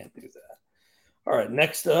 can't do that. All right,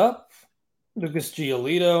 next up, Lucas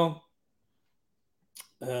Giolito.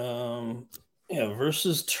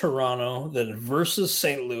 Versus Toronto, then versus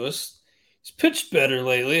St. Louis. He's pitched better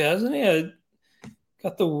lately, hasn't he?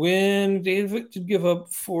 Got the win. David did give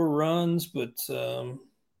up 4 runs, but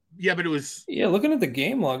Yeah, but it was. Yeah, looking at the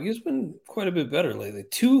game log, he's been quite a bit better lately.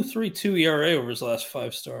 2.32 ERA over his last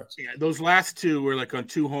 5 starts. Yeah, those last 2 were like on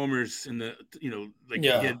 2 homers in the, like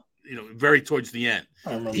Yeah. he had, very towards the end.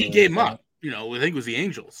 I remember He that, gave him yeah. up. I think it was the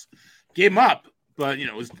Angels. Gave him up, but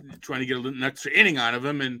was trying to get an extra inning out of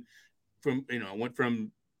him, and went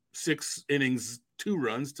from 6 innings, 2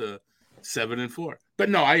 runs to 7 and 4. But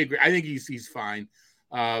no, I agree. I think he's fine.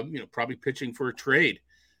 Probably pitching for a trade.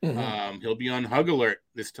 Mhm. He'll be on Hug Alert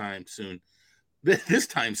this time soon. This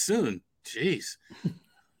time soon. Jeez.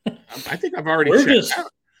 I think I've already checked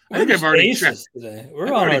out. I think I've already checked today.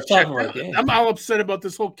 We're on our top of our game. I'm all upset about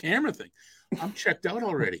this whole camera thing. I'm checked out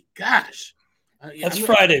already. Gosh. That's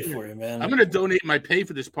Friday for you, man. I'm going to donate my pay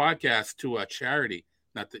for this podcast to a charity.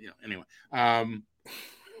 Not that, anyway.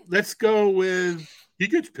 Let's go with, he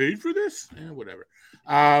gets paid for this? Whatever.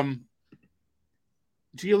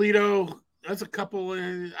 Giolito, that's a couple.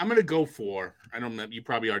 I'm going to go 4. I don't know. You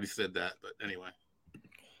probably already said that, but anyway.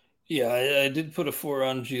 Yeah, I did put a 4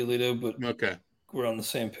 on Giolito, but okay, we're on the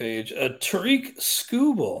same page. Tariq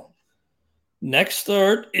Skubal. Next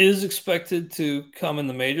start is expected to come in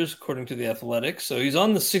the majors, according to the Athletic. So he's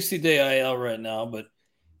on the 60-day IL right now, but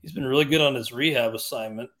he's been really good on his rehab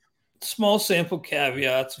assignment. Small sample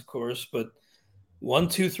caveats, of course, but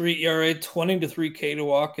 1.23 ERA, 20 to 3 K to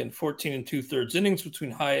walk, and 14 2/3 innings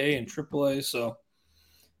between high A and triple A. So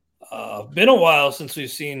been a while since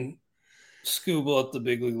we've seen Skubal at the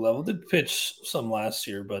big league level. Did pitch some last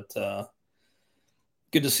year, but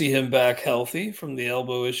good to see him back healthy from the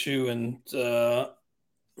elbow issue, and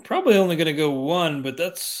probably only going to go 1, but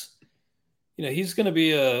that's, he's going to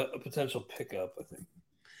be a potential pickup, I think.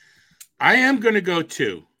 I am going to go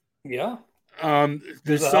 2. Yeah.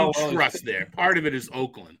 There's some trust there. Part of it is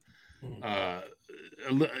Oakland. And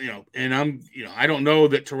I don't know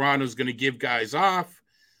that Toronto's going to give guys off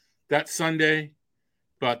that Sunday,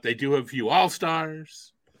 but they do have a few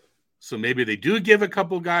all-stars. So maybe they do give a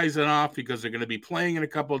couple guys an off because they're going to be playing in a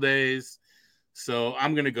couple days. So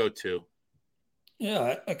I'm going to go 2.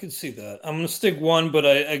 Yeah, I could see that. I'm going to stick 1, but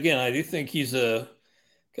I do think he's a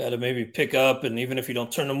guy to maybe pick up. And even if you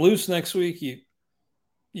don't turn him loose next week, you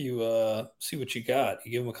see what you got.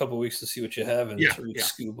 You give him a couple weeks to see what you have in Tariq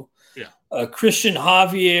Skubal. Yeah. Christian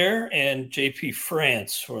Javier and JP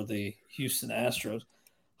France for the Houston Astros.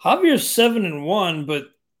 Javier's 7-1, but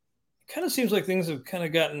it kind of seems like things have kind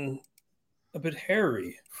of gotten a bit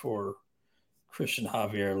hairy for Christian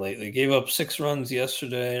Javier lately. Gave up 6 runs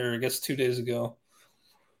yesterday, or I guess 2 days ago.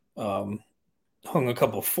 Hung a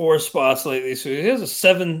couple 4 spots lately. So he has a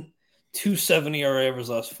 7.27 ERA over his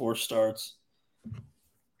last 4 starts.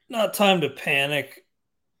 Not time to panic.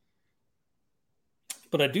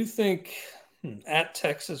 But I do think at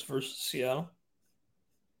Texas versus Seattle.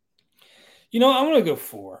 I'm going to go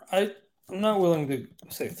 4. I'm not willing to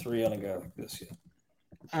say 3 on a guy like this yet.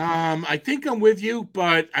 I think I'm with you,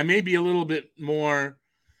 but I may be a little bit more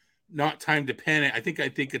not time to panic. I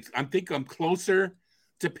think I'm closer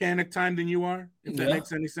to panic time than you are, if that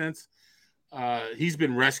makes any sense. He's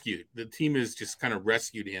been rescued. The team has just kind of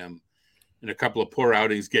rescued him in a couple of poor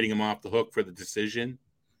outings, getting him off the hook for the decision.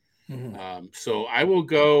 Mm-hmm. So I will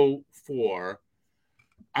go 4.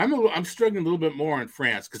 I'm struggling a little bit more on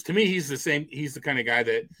France because to me he's the kind of guy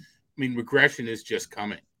that, regression is just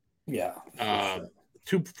coming. Yeah.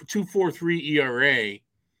 2.43 ERA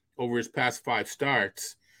over his past 5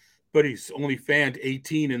 starts, but he's only fanned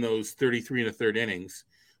 18 in those 33 1/3 innings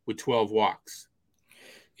with 12 walks.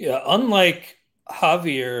 Yeah, unlike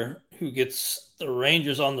Javier, who gets the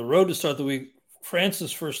Rangers on the road to start the week,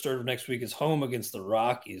 France's first start of next week is home against the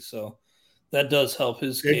Rockies, so that does help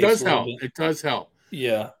his case. It does help.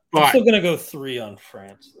 Yeah, but I'm still going to go 3 on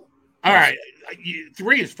France, though. All right,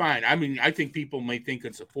 3 is fine. I think people may think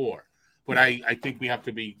it's a 4. But I think we have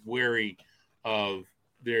to be wary of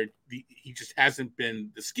he just hasn't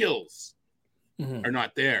been, the skills are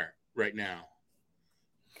not there right now.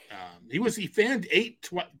 He fanned 8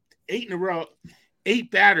 in a row, 8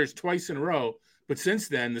 batters twice in a row, but since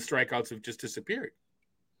then the strikeouts have just disappeared.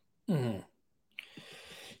 Mm-hmm.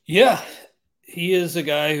 Yeah, he is a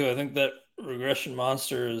guy who I think that regression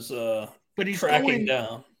monster is but he's tracking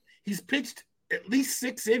down. He's pitched at least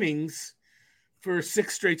 6 innings for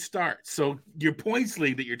 6 straight starts. So your points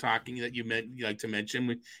league that you're talking, that you like to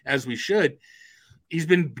mention, as we should, he's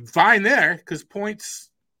been fine there because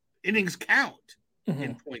innings count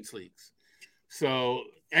in points leagues. So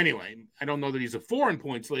anyway, I don't know that he's a 4 in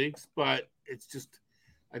points leagues, but it's just,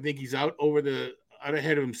 I think he's out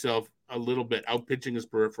ahead of himself a little bit, out pitching his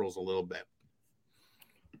peripherals a little bit.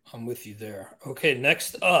 I'm with you there. Okay,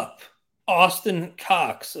 next up, Austin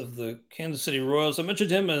Cox of the Kansas City Royals. I mentioned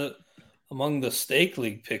him among the Stake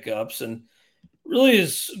League pickups, and really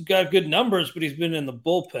has got good numbers, but he's been in the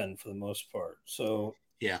bullpen for the most part. So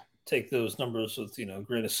take those numbers with, a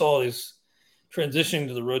grain of salt. He's transitioning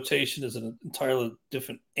to the rotation as an entirely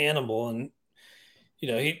different animal. And,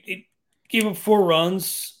 he gave up 4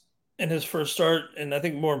 runs in his first start. And I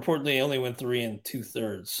think more importantly, he only went 3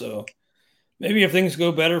 2/3. So maybe if things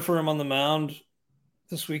go better for him on the mound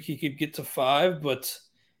this week, he could get to 5, but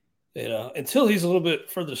until he's a little bit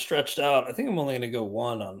further stretched out, I think I'm only going to go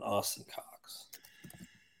 1 on Austin Cox.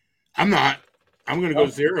 I'm not. I'm going to go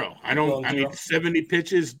 0. I need 70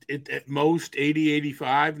 pitches at most, 80,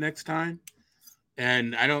 85 next time.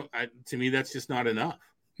 And to me, that's just not enough.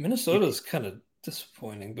 Minnesota's kind of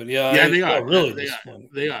disappointing, but they are. Really disappointing.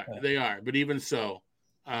 They are. But even so,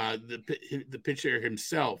 the pitcher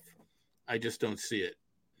himself, I just don't see it.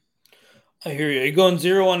 I hear you. Are you going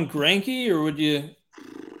 0 on Greinke, or would you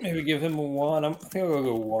maybe give him a 1? I think I'll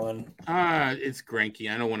go 1. It's Greinke.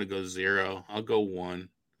 I don't want to go 0. I'll go 1.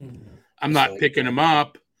 Mm-hmm. I'm not picking him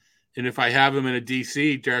up. And if I have him in a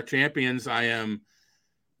DC, Dark Champions, I am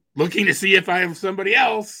looking to see if I have somebody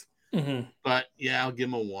else. Mm-hmm. But, I'll give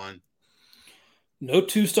him a 1. No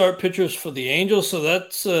 2-start pitchers for the Angels, so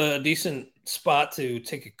that's a decent spot to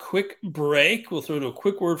take a quick break. We'll throw to a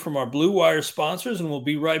quick word from our Blue Wire sponsors, and we'll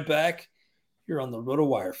be right back here on the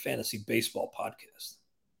RotoWire Fantasy Baseball Podcast.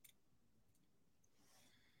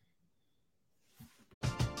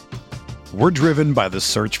 We're driven by the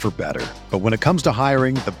search for better. But when it comes to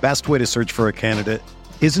hiring, the best way to search for a candidate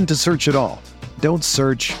isn't to search at all. Don't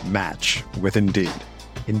search, match with Indeed.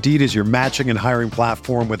 Indeed is your matching and hiring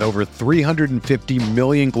platform with over 350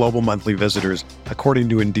 million global monthly visitors, according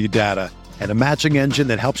to Indeed data, and a matching engine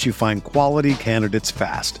that helps you find quality candidates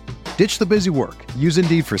fast. Ditch the busy work. Use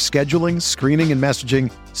Indeed for scheduling, screening, and messaging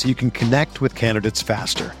so you can connect with candidates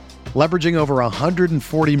faster. Leveraging over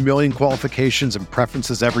 140 million qualifications and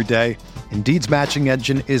preferences every day, Indeed's matching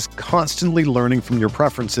engine is constantly learning from your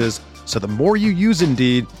preferences, so the more you use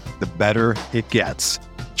Indeed, the better it gets.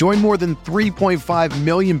 Join more than 3.5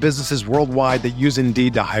 million businesses worldwide that use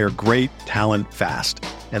Indeed to hire great talent fast.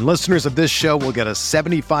 And listeners of this show will get a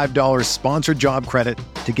 $75 sponsored job credit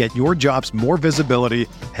to get your jobs more visibility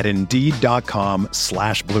at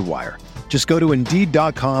Indeed.com/Blue Wire. Just go to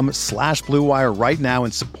Indeed.com/Blue Wire right now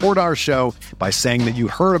and support our show by saying that you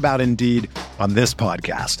heard about Indeed on this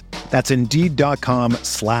podcast. That's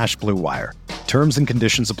Indeed.com/Blue Wire. Terms and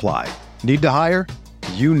conditions apply. Need to hire?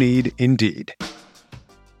 You need Indeed.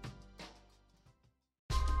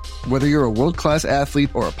 Whether you're a world-class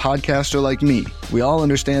athlete or a podcaster like me, we all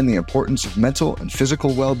understand the importance of mental and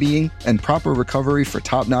physical well-being and proper recovery for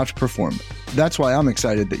top-notch performance. That's why I'm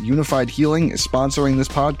excited that Unified Healing is sponsoring this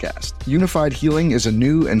podcast. Unified Healing is a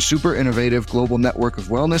new and super innovative global network of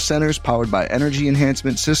wellness centers powered by Energy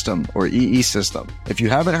Enhancement System, or EE System. If you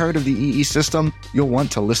haven't heard of the EE System, you'll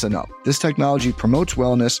want to listen up. This technology promotes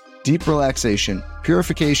wellness, deep relaxation,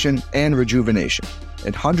 purification, and rejuvenation.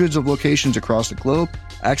 In hundreds of locations across the globe,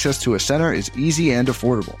 access to a center is easy and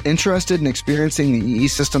affordable. Interested in experiencing the EE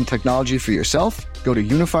System technology for yourself? Go to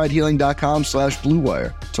unifiedhealing.com/Blue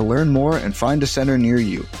Wire to learn more and find a center near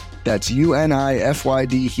you. That's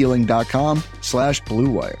UNIFYDhealing.com/Blue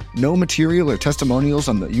Wire. No material or testimonials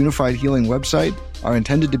on the Unified Healing website are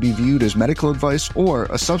intended to be viewed as medical advice or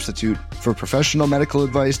a substitute for professional medical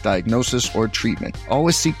advice, diagnosis, or treatment.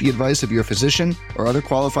 Always seek the advice of your physician or other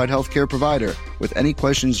qualified healthcare provider with any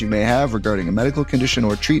questions you may have regarding a medical condition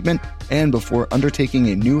or treatment and before undertaking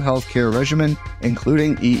a new healthcare regimen,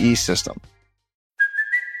 including EE System.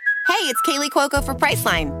 Hey, it's Kaylee Cuoco for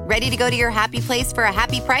Priceline. Ready to go to your happy place for a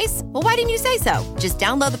happy price? Well, why didn't you say so? Just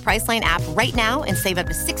download the Priceline app right now and save up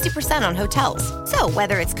to 60% on hotels. So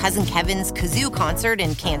whether it's Cousin Kevin's Kazoo Concert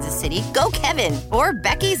in Kansas City, go Kevin, or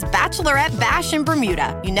Becky's Bachelorette Bash in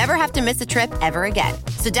Bermuda, you never have to miss a trip ever again.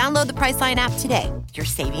 So download the Priceline app today. Your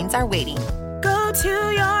savings are waiting. Go to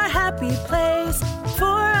your happy place for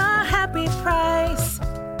a happy price.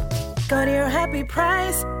 Go to your happy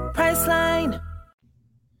price, Priceline.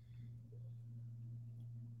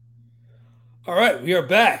 All right, we are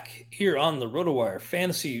back here on the RotoWire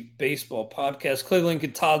Fantasy Baseball Podcast. Clay Link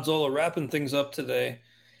and Todd Zola wrapping things up today,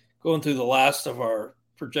 going through the last of our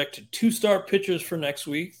projected 2-star pitchers for next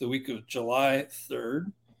week, the week of July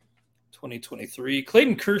 3rd, 2023.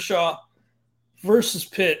 Clayton Kershaw versus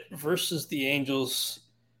Pitt versus the Angels.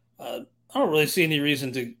 I don't really see any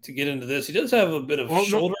reason to get into this. He does have a bit of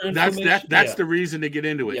shoulder inflammation. That's the reason to get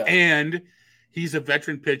into it. Yeah. And he's a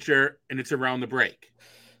veteran pitcher, and it's around the break.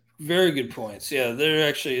 Very good points. Yeah, there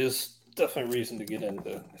actually is definitely reason to get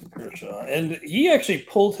into Kershaw. And he actually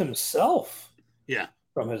pulled himself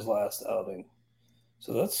from his last outing.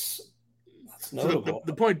 So that's It's So notable.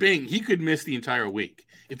 the point being, he could miss the entire week.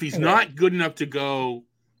 If he's not good enough to go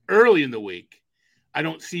early in the week, I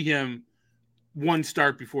don't see him one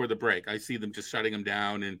start before the break. I see them just shutting him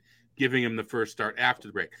down and giving him the first start after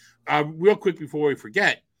the break. Real quick before we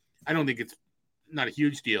forget, I don't think it's not a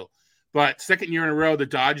huge deal, but second year in a row, the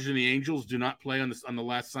Dodgers and the Angels do not play on the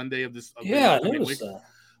last Sunday of this. I noticed that.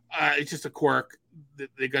 It's just a quirk.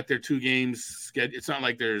 They got their 2 games scheduled. It's not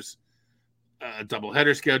like there's a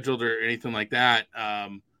doubleheader scheduled or anything like that,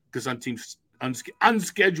 because some teams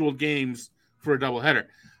unscheduled games for a doubleheader.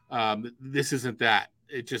 This isn't that.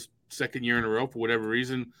 It just second year in a row for whatever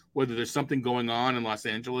reason. Whether there's something going on in Los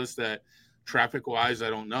Angeles that traffic-wise, I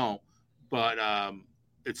don't know, but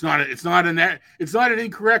it's not an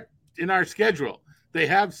incorrect in our schedule. They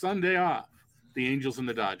have Sunday off. The Angels and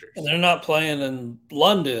the Dodgers. And they're not playing in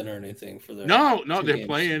London or anything for their No, they're games.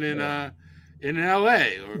 playing in LA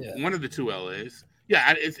or one of the 2 LAs.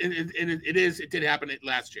 Yeah, it did happen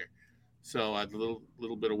last year. So a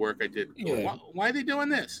little bit of work I did. Yeah. Why are they doing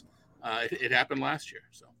this? It happened last year.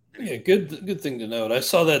 So yeah, good thing to note. I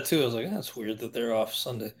saw that too. I was like, that's weird that they're off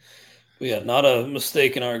Sunday. But yeah, not a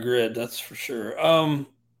mistake in our grid, that's for sure. I'm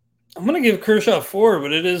gonna give Kershaw 4,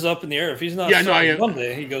 but it is up in the air. If he's not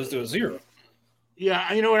Monday, he goes to a 0.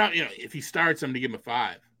 Yeah, you know what? If he starts, I'm going to give him a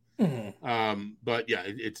 5. Mm-hmm. But yeah,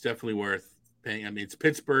 it's definitely worth paying. I mean, it's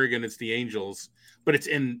Pittsburgh and it's the Angels, but it's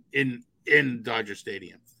in Dodger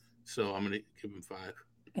Stadium, so I'm going to give him 5.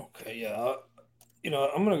 Okay, yeah,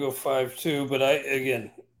 I'm going to go 5 too. But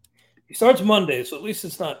he starts Monday, so at least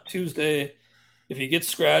it's not Tuesday. If he gets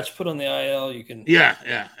scratched, put on the IL, you can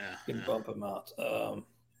bump him out.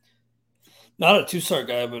 Not a 2-start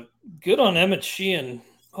guy, but good on Emmett Sheehan.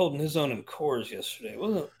 Holding his own in Coors yesterday. It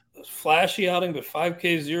wasn't a flashy outing, but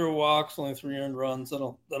 5K, 0 walks, only 3 earned runs.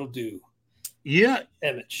 That'll do. Yeah.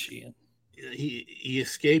 Emmett Sheehan. He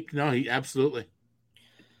escaped. No, he absolutely.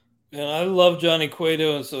 And I love Johnny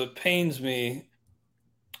Cueto, and so it pains me,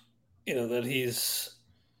 that he's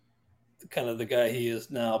kind of the guy he is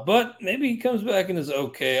now. But maybe he comes back and is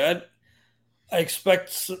okay. I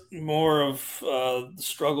expect more of the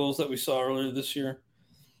struggles that we saw earlier this year.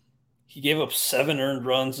 He gave up 7 earned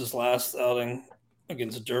runs his last outing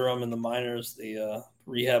against Durham in the minors, the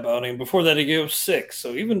rehab outing. Before that, he gave up 6.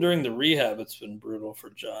 So even during the rehab, it's been brutal for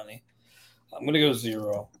Johnny. I'm going to go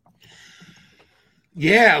 0.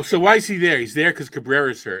 Yeah, so why is he there? He's there because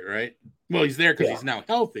Cabrera's hurt, right? Well, he's there because he's now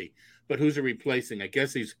healthy. But who's he replacing? I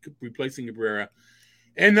guess he's replacing Cabrera.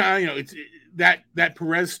 And, it's that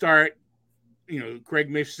Perez start, Craig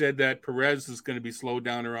Mish said that Perez is going to be slowed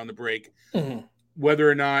down around the break. Mm-hmm.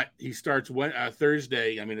 Whether or not he starts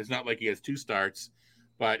Thursday, I mean, it's not like he has 2 starts,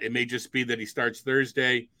 but it may just be that he starts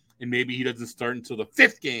Thursday and maybe he doesn't start until the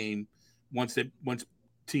 5th game once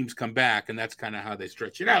teams come back, and that's kind of how they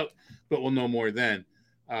stretch it out. But we'll know more then.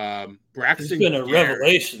 Braxton, it's been a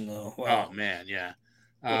revelation, though. Wow. Oh man, yeah.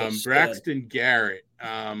 Braxton Garrett.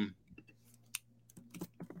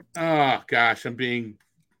 Oh gosh, I'm being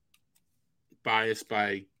biased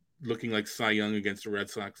by looking like Cy Young against the Red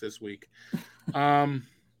Sox this week. I'm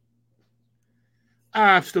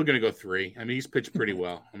still going to go 3. I mean, he's pitched pretty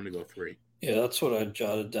well. I'm going to go 3. Yeah, that's what I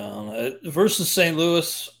jotted down. Versus St.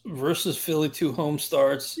 Louis, versus Philly, 2 home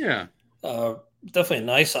starts. Yeah. Definitely a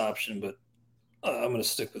nice option, but I'm going to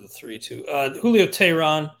stick with the 3 too. Julio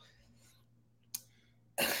Teheran.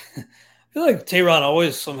 I feel like Teheran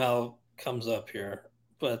always somehow comes up here.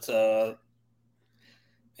 But,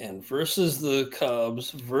 versus the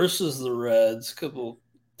Cubs, versus the Reds, couple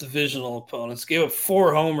divisional opponents, gave up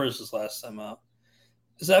 4 homers his last time out.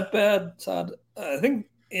 Is that bad, Todd? I think,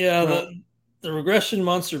 the regression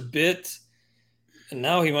monster bit, and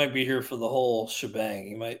now he might be here for the whole shebang.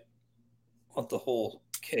 He might want the whole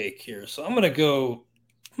cake here. So I'm gonna go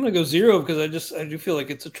 0 because I do feel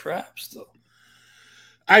like it's a trap still.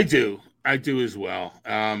 I do as well.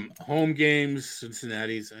 Home games,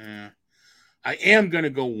 Cincinnati's. I am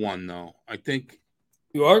gonna go 1 though. I think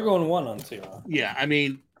you are going 1 on Teheran. Yeah, I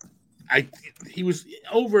mean, he was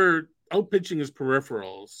out pitching his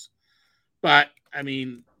peripherals, but I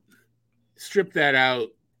mean, strip that out,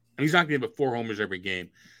 and he's not going to have 4 homers every game.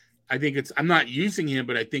 I think I'm not using him,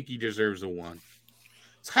 but I think he deserves a 1.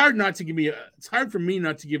 It's hard for me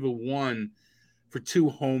not to give a 1 for 2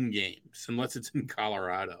 home games unless it's in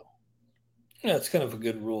Colorado. Yeah, it's kind of a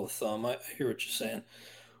good rule of thumb. I hear what you're saying.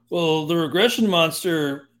 Well, the regression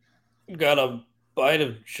monster got a bite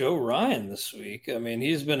of Joe Ryan this week. I mean,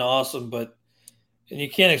 he's been awesome, and you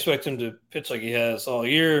can't expect him to pitch like he has all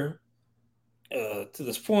year to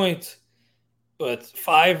this point. But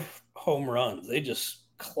 5 home runs, they just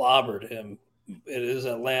clobbered him. It is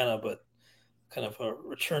Atlanta, but kind of a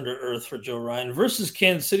return to earth for Joe Ryan versus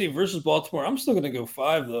Kansas City versus Baltimore. I'm still going to go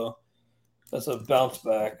 5 though. That's a bounce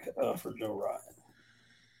back for Joe Ryan.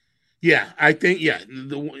 Yeah, I think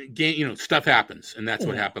the game. Stuff happens, and that's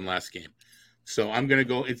what happened last game. So I'm going to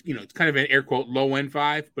go. It's kind of an air quote low end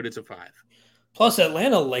 5, but it's a 5. Plus,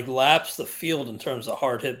 Atlanta laps the field in terms of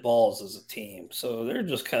hard hit balls as a team, so they're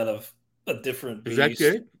just kind of a different beast. Is that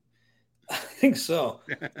good? I think so.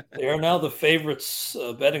 They are now the favorites,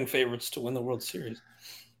 betting favorites to win the World Series.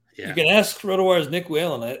 Yeah. You can ask RotoWire's Nick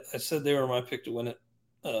Whalen. I said they were my pick to win it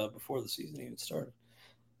before the season even started.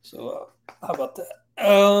 So how about that?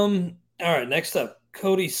 All right, next up,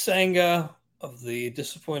 Cody Senga of the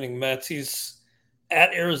disappointing Mets. He's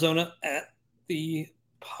at Arizona at the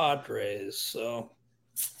Padres. So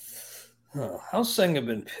how's Senga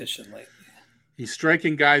been pitching lately? He's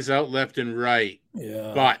striking guys out left and right.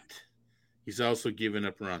 Yeah. But he's also giving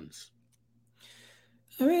up runs.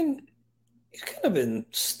 I mean, he's kind of been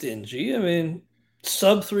stingy. I mean,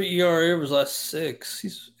 sub-3 ERA over his last 6.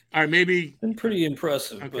 He's been pretty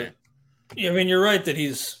impressive. Okay. But I mean, you're right that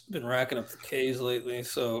he's been racking up the Ks lately.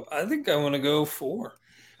 So I think I want to go 4.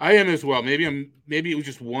 I am as well. Maybe it was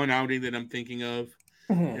just one outing that I'm thinking of,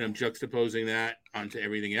 and I'm juxtaposing that onto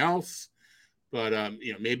everything else. But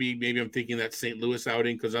maybe I'm thinking that St. Louis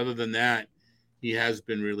outing, because other than that, he has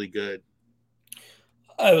been really good.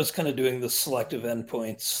 I was kind of doing the selective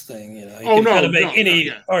endpoints thing. You can kind of make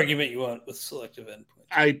any argument you want with selective endpoints.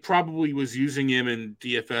 I probably was using him in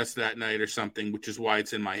DFS that night or something, which is why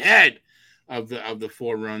it's in my head of the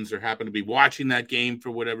 4 runs, or happen to be watching that game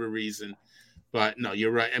for whatever reason. But no,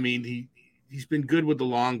 you're right. I mean, he's been good with the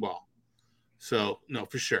long ball. So no,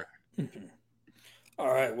 for sure. Mm-hmm.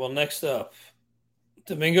 All right. Well, next up,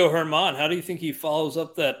 Domingo Germán. How do you think he follows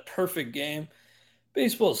up that perfect game?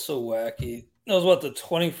 Baseball is so wacky. That was the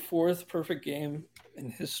 24th perfect game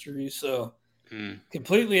in history. So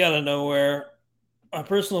completely out of nowhere. My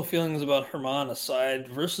personal feelings about Germán aside,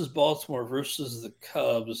 versus Baltimore versus the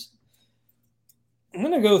Cubs, I'm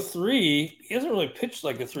going to go 3. He hasn't really pitched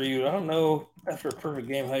like a 3. I don't know after a perfect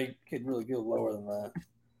game how you could really go lower than that.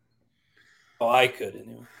 Oh, I could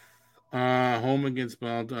anyway. Home against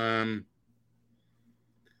Baltimore.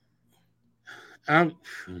 I'm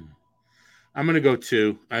going to go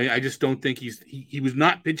 2. I just don't think he was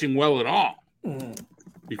not pitching well at all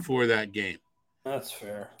before that game. That's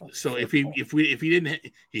fair. So if he didn't,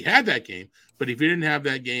 he had that game, but if he didn't have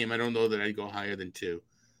that game, I don't know that I'd go higher than 2.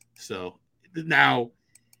 So now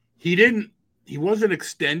he wasn't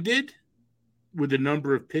extended with the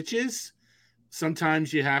number of pitches.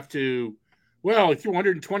 Sometimes you have to, he threw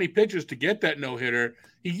 120 pitches to get that no hitter.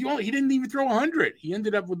 He didn't even throw 100. He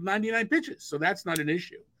ended up with 99 pitches. So that's not an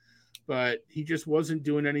issue, but he just wasn't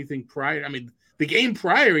doing anything prior. I mean, the game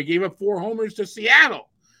prior, he gave up 4 homers to Seattle,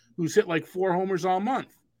 who's hit like 4 homers all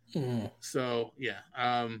month. So it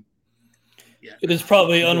is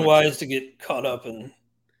probably unwise to get caught up in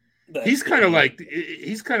that. He's kind of like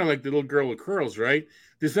the little girl with curls, right?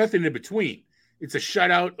 There's nothing in between. It's a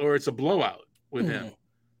shutout or it's a blowout with him.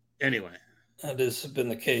 Anyway, that has been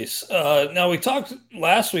the case. Now, we talked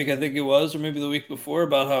last week, I think it was, or maybe the week before,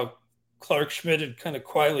 about how Clark Schmidt had kind of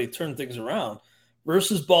quietly turned things around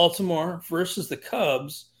versus Baltimore versus the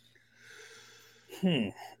Cubs.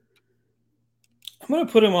 I'm going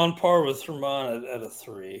to put him on par with Germán at a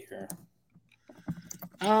 3 here.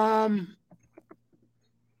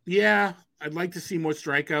 Yeah, I'd like to see more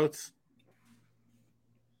strikeouts.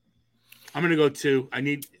 I'm going to go 2. I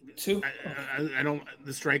need 2. I don't.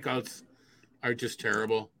 The strikeouts are just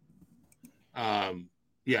terrible. 14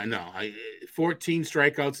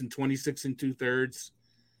 strikeouts and 26 2/3.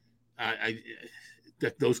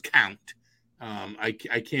 Those count. I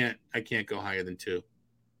can't go higher than 2.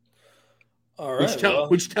 All right.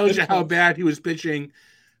 Which tells you how bad he was pitching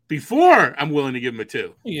before I'm willing to give him a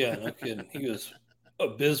 2. Yeah, no kidding. He was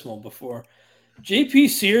abysmal before. JP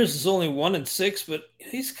Sears is only 1-6, but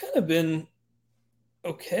he's kind of been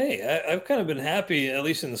okay. I've kind of been happy, at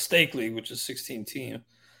least in the Stake League, which is 16 team.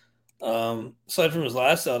 Aside from his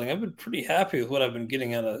last outing, I've been pretty happy with what I've been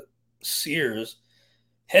getting out of Sears.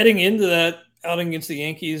 Heading into that outing against the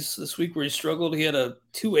Yankees this week where he struggled, he had a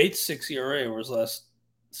 2.86 ERA over his last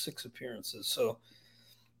 6 appearances. So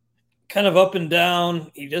kind of up and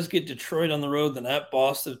down. He does get Detroit on the road, then at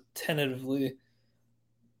Boston tentatively.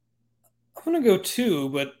 I'm going to go 2,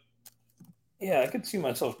 but yeah, I could see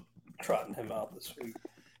myself trotting him out this week.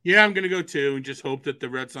 Yeah, I'm going to go 2 and just hope that the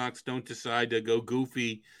Red Sox don't decide to go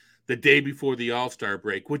goofy the day before the All-Star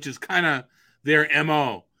break, which is kind of their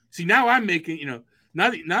MO. See, now I'm making, now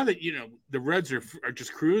that the Reds are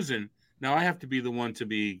just cruising, now I have to be the one to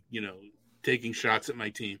be, taking shots at my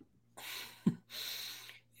team.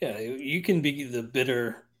 Yeah, you can be the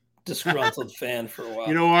bitter, disgruntled fan for a while.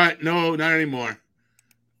 You know what? No, not anymore.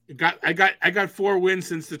 I got 4 wins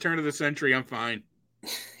since the turn of the century. I'm fine.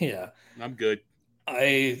 Yeah, I'm good.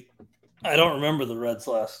 I don't remember the Reds'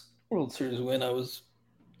 last World Series win. I was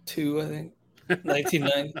 2, I think,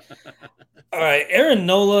 1990. All right, Aaron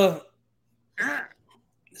Nola.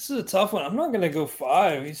 This is a tough one. I'm not going to go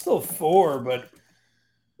 5. He's still 4, but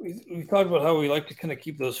we talked about how we like to kind of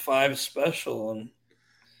keep those 5 special, and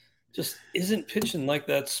just isn't pitching like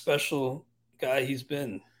that special guy he's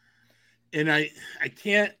been. And I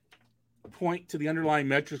can't point to the underlying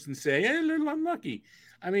metrics and say, hey, a little unlucky.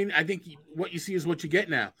 I mean, I think what you see is what you get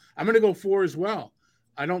now. I'm going to go 4 as well.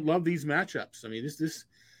 I don't love these matchups. I mean,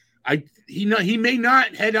 he may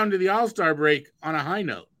not head on to the All-Star break on a high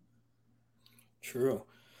note. True.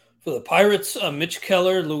 For the Pirates, Mitch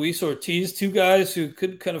Keller, Luis Ortiz, 2 guys who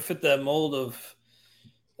could kind of fit that mold of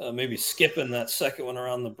maybe skipping that second one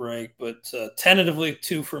around the break, but tentatively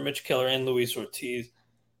 2 for Mitch Keller and Luis Ortiz.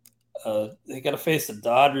 They got to face the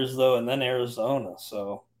Dodgers, though, and then Arizona,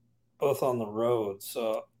 so both on the road.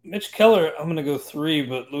 So Mitch Keller, I'm going to go 3,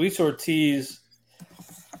 but Luis Ortiz,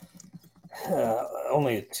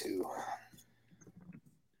 only a 2.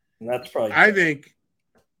 And that's probably. I think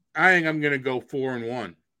I'm going to go 4 and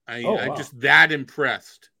 1. Wow. I'm just that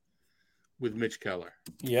impressed with Mitch Keller.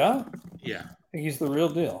 Yeah? Yeah. I think he's the real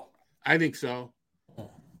deal. I think so,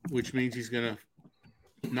 which means he's going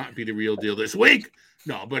to not be the real deal this week.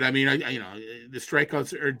 No, but I mean, the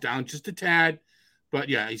strikeouts are down just a tad. But,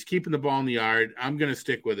 yeah, he's keeping the ball in the yard. I'm going to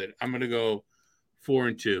stick with it. I'm going to go 4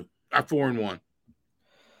 and 1.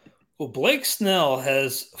 Well, Blake Snell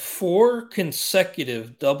has 4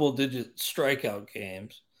 consecutive double-digit strikeout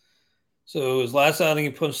games. So his last outing,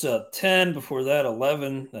 he punched out 10. Before that,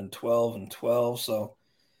 11, then 12 and 12. So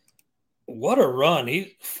what a run.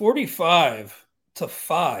 He 45-5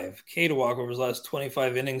 K to walk over his last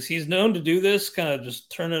 25 innings. He's known to do this, kind of just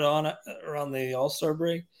turn it on around the All-Star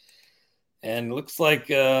break. And looks like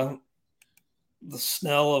the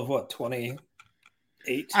Snell of 28?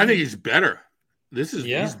 I think he's better.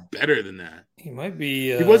 He's better than that. He might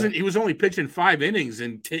be. He was only pitching 5 innings,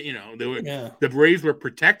 and the Braves were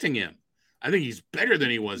protecting him. I think he's better than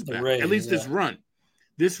he was back. At least this run.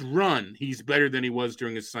 This run, he's better than he was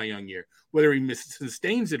during his Cy Young year. Whether he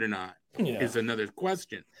sustains it or not is another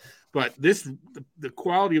question. But the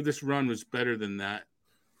quality of this run was better than that.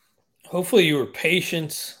 Hopefully you were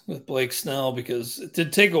patient with Blake Snell, because it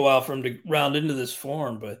did take a while for him to round into this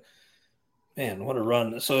form, but man, what a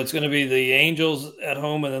run. So it's going to be the Angels at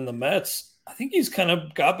home and then the Mets. I think he's kind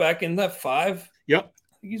of got back in that 5. Yep.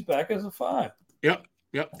 I think he's back as a 5. Yep.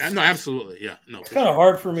 No, absolutely. Yeah. No. It's kind of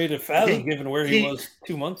hard for me to fathom given where he was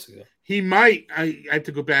 2 months ago. He might. I have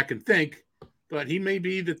to go back and think, but he may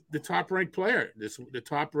be the top ranked player. The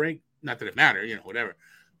top ranked. Not that it matters, whatever.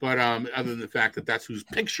 But other than the fact that that's whose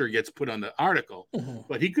picture gets put on the article,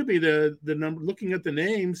 but he could be the number. Looking at the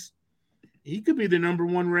names, he could be the number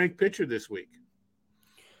 1 ranked pitcher this week.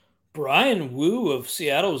 Brian Wu of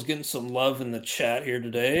Seattle was getting some love in the chat here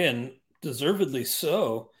today, and deservedly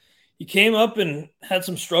so. He came up and had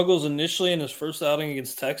some struggles initially in his first outing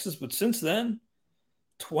against Texas, but since then,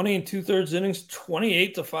 20 2/3 innings,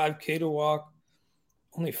 28-5 K to walk,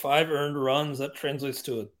 only 5 earned runs. That translates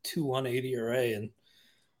to a 2.18 ERA. And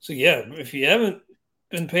so, yeah, if you haven't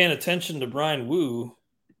been paying attention to Brian Wu,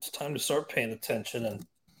 it's time to start paying attention. And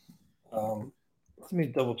let me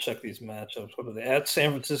double check these matchups. What are they? At San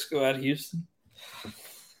Francisco, at Houston.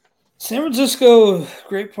 San Francisco,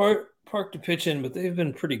 great park to pitch in, but they've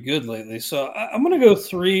been pretty good lately. So I'm going to go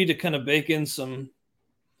 3 to kind of bake in some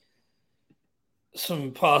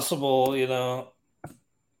possible,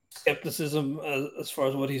 skepticism as far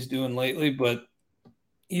as what he's doing lately, but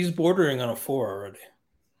he's bordering on a 4 already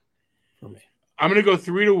for me. I'm going to go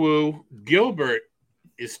 3 to Wu. Gilbert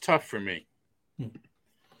is tough for me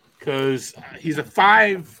because he's a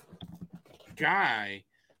 5 guy,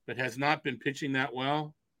 but has not been pitching that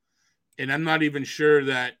well. And I'm not even sure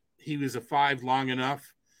that he was a 5 long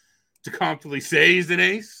enough to confidently say he's an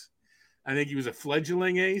ace. I think he was a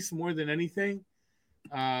fledgling ace more than anything.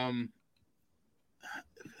 But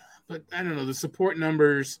I don't know. The support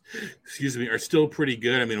numbers, are still pretty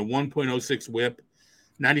good. I mean, a 1.06 whip,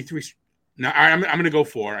 93. Now I'm going to go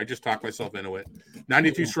 4. I just talked myself into it.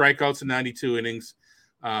 93 strikeouts in 92 innings,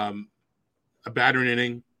 a batter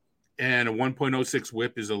inning, and a 1.06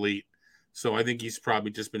 whip is elite. So I think he's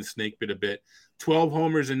probably just been snake bit a bit. 12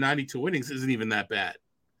 homers in 92 innings isn't even that bad.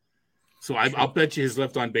 So I'll bet you his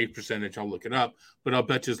left on base percentage. I'll look it up, but I'll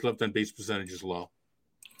bet you his left on base percentage is low.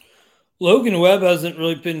 Logan Webb hasn't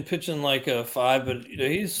really been pitching like a 5, but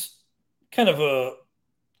he's kind of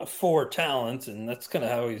a 4 talent, and that's kind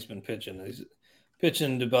of how he's been pitching. He's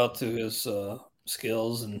pitching about to his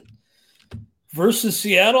skills. And versus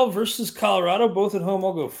Seattle, versus Colorado, both at home,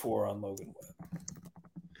 I'll go 4 on Logan Webb.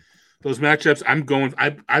 Those matchups, I'm going.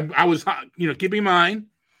 I was, keep in mind,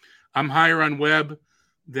 I'm higher on Webb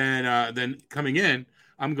than coming in.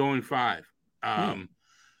 I'm going 5.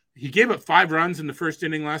 He gave up 5 runs in the first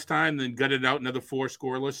inning last time, then gutted out another 4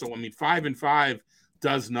 scoreless. So 5-5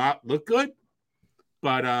 does not look good,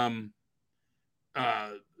 but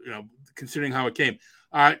considering how it came,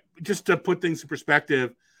 just to put things in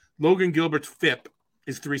perspective, Logan Gilbert's FIP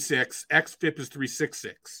is 3.6, xFIP is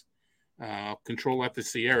 3.66. Control F the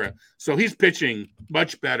Sierra, so he's pitching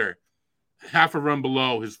much better, half a run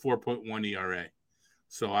below his 4.1 ERA.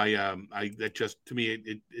 So that just, to me,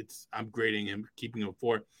 it's I'm grading him, keeping him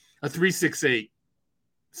 4, a 3.68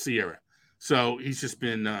 Sierra. So he's just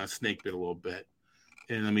been snake bit a little bit.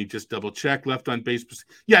 And let me just double check left on base.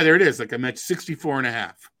 Yeah, there it is. Like I mentioned,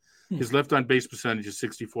 64.5. His left on base percentage is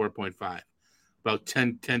 64.5, about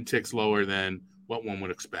 10 ticks lower than what one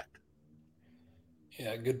would expect.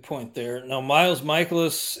 Yeah, good point there. Now, Miles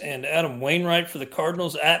Mikolas and Adam Wainwright for the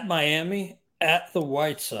Cardinals at Miami, at the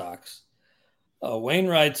White Sox.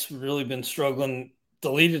 Wainwright's really been struggling.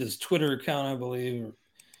 Deleted his Twitter account, I believe.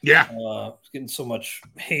 Yeah. He's getting so much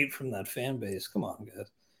hate from that fan base. Come on, guys.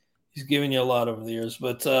 He's giving you a lot over the years.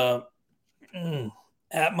 But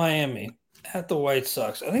at Miami, at the White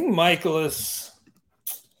Sox, I think Mikolas,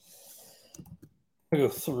 I'll go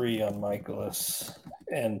 3 on Mikolas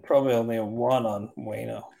and probably only a 1 on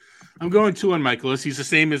Waino. I'm going 2 on Mikolas. He's the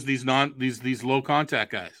same as these low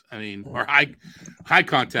contact guys. I mean, or high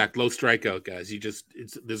contact, low strikeout guys.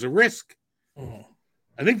 There's a risk. Mm-hmm.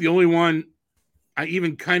 I think the only one I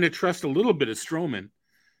even kind of trust a little bit is Stroman.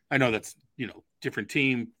 I know that's, different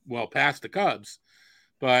team, well past the Cubs,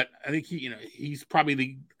 but I think he's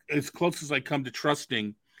probably as close as I come to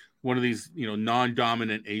trusting one of these,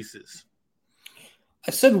 non-dominant aces. I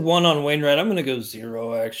said 1 on Wainwright. I'm going to go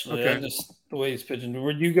 0, actually. Okay. Just the way he's pitching.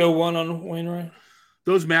 Would you go 1 on Wainwright?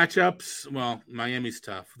 Those matchups, well, Miami's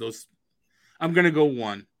tough. I'm going to go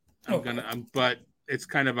 1. But it's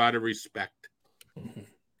kind of out of respect. Mm-hmm.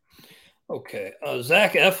 Okay.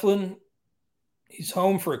 Zach Eflin, he's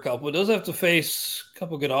home for a couple. He does have to face a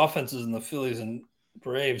couple good offenses in the Phillies and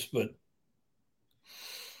Braves, but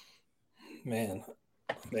man,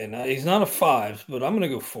 he's not a 5, but I'm going to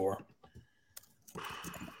go 4.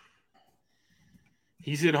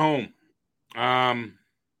 He's at home. I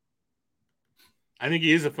think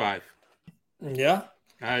he is a 5. Yeah.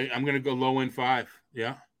 I'm going to go low end 5.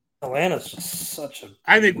 Yeah. Atlanta's just such a.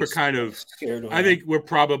 I think we're kind of scared of. I think we're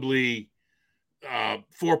probably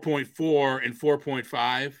 4.4 and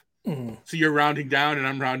 4.5. Mm-hmm. So you're rounding down and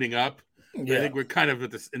I'm rounding up. Yeah. I think we're kind of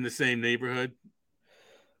in the same neighborhood.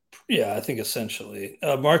 Yeah, I think essentially.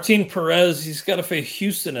 Martin Perez, he's got to face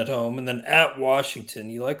Houston at home and then at Washington.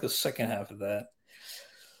 You like the second half of that.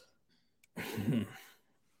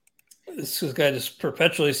 This guy just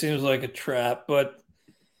perpetually seems like a trap, but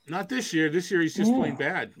not this year. This year he's just playing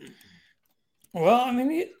bad. Well, I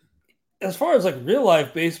mean, as far as like real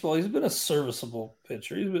life baseball, he's been a serviceable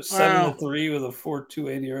pitcher. He's been 7-3 with a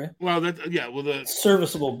 4.28 ERA. Well, the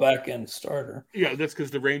serviceable back end starter. Yeah, that's because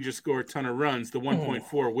the Rangers score a ton of runs. The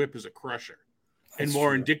 1.4 WHIP is a crusher, and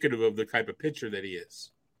more indicative of the type of pitcher that he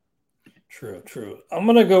is. True. I'm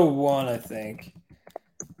gonna go 1. I think.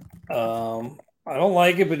 I don't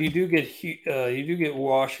like it, but you do get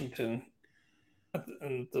Washington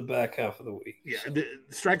in the back half of the week. Yeah, so. The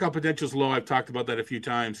strikeout potential is low. I've talked about that a few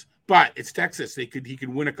times, but it's Texas. He could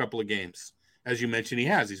win a couple of games, as you mentioned.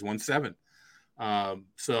 He's won 7.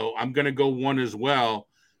 So I'm going to go 1 as well,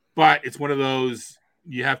 but it's one of those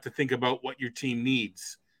you have to think about what your team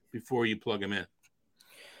needs before you plug him in.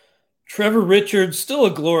 Trevor Richards, still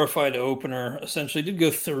a glorified opener. Essentially, did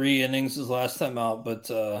go 3 innings his last time out, but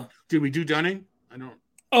did we do Dunning? I don't.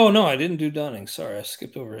 Oh no, I didn't do Dunning. Sorry, I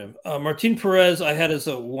skipped over him. Martin Perez, I had as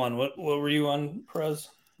a 1. What were you on, Perez?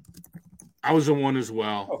 I was a 1 as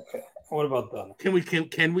well. Okay. What about Dunning?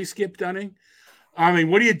 Can we skip Dunning? I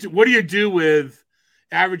mean, what do you do with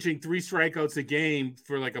averaging 3 strikeouts a game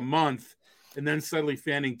for like a month and then suddenly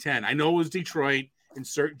fanning 10? I know it was Detroit.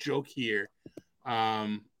 Insert joke here. He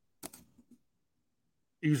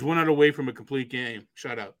was 1 out away from a complete game.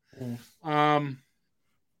 Shut up.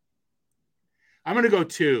 I'm going to go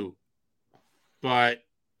 2, but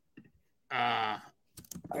I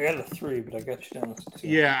got a 3, but I got you down to 2.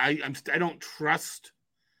 Yeah, I don't trust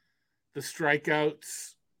the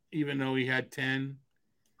strikeouts, even though he had 10.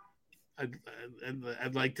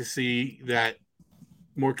 I'd like to see that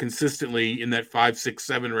more consistently in that 5, 6,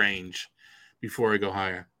 7 range before I go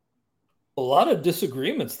higher. A lot of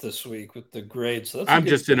disagreements this week with the grades. So that's I'm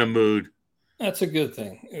just in a mood. That's a good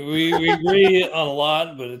thing. We agree on a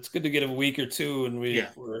lot, but it's good to get a week or two, and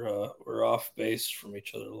we're off base from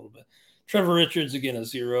each other a little bit. Trevor Richards again a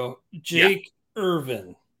 0. Jake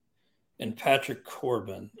Irvin and Patrick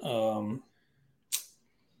Corbin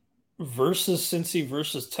versus Cincy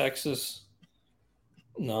versus Texas.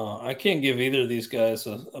 No, I can't give either of these guys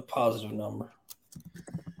a positive number.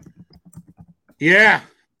 Yeah.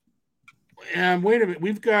 Wait a minute.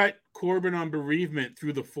 We've got Corbin on bereavement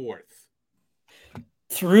through the 4th.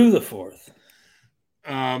 Through the 4th.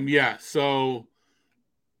 Yeah. So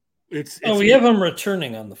it's we have him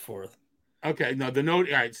returning on the 4th. Okay. No, the note.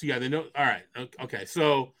 All right. So the note. All right. Okay.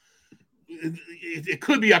 So it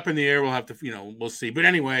could be up in the air. We'll have to, we'll see. But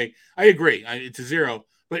anyway, I agree. It's a 0.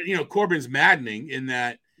 But Corbin's maddening in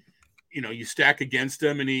that, you stack against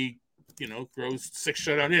him and he, throws 6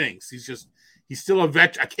 shutout innings. He's still a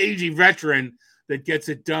cagey veteran that gets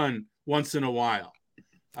it done once in a while.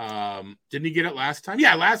 Didn't he get it last time?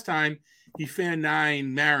 Yeah, last time he fanned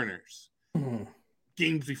 9 Mariners. Mm-hmm.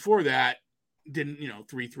 Games before that didn't,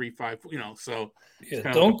 3, 5, so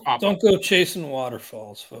don't go chasing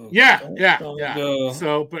waterfalls, folks. Yeah. Go,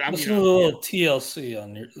 so, but I'm listen to a little TLC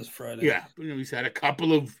on this Friday. Yeah, but, he's had a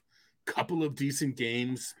couple of decent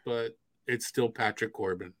games, but it's still Patrick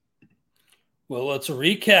Corbin. Well, let's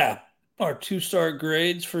recap our 2-star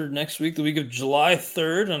grades for next week, the week of July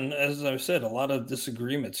 3rd. And as I said, a lot of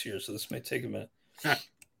disagreements here, so this may take a minute.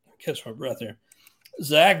 Catch my breath here.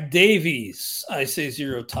 Zach Davies, I say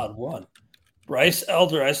 0, Todd 1. Bryce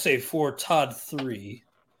Elder, I say 4, Todd 3.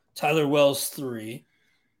 Tyler Wells 3.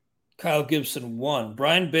 Kyle Gibson 1.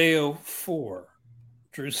 Brian Bayo 4.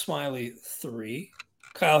 Drew Smiley 3.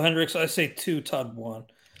 Kyle Hendricks, I say 2, Todd 1.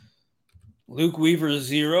 Luke Weaver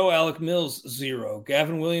 0. Alec Mills 0.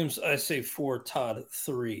 Gavin Williams, I say 4, Todd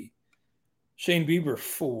 3. Shane Bieber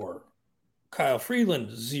 4. Kyle Freeland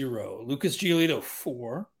 0. Lucas Giolito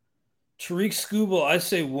 4. Tariq Skubal, I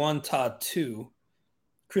say 1, Todd 2.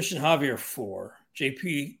 Christian Javier 4.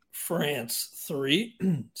 JP France 3.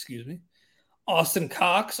 Excuse me. Austin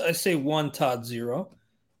Cox, I say 1, Todd 0.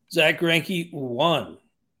 Zach Greinke 1.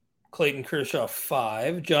 Clayton Kershaw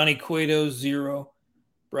 5. Johnny Cueto 0.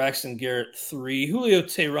 Braxton Garrett 3. Julio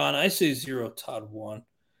Teheran, I say 0, Todd 1.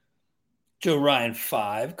 Joe Ryan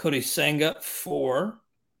 5. Cody Senga 4.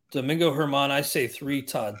 Domingo Herman, I say 3,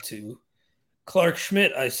 Todd 2. Clark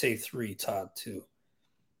Schmidt, I say 3, Todd 2.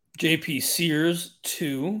 JP Sears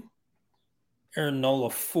 2. Aaron Nola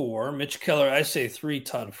 4. Mitch Keller, I say 3,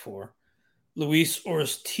 Todd 4. Luis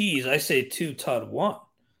Ortiz, I say 2, Todd 1.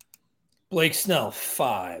 Blake Snell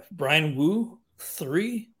 5. Brian Wu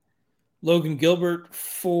 3. Logan Gilbert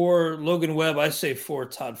 4. Logan Webb, I say 4,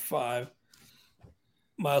 Todd 5.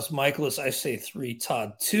 Miles Michaelis, I say 3,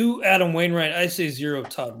 Todd 2. Adam Wainwright, I say 0,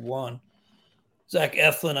 Todd 1. Zach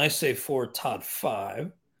Eflin, I say 4, Todd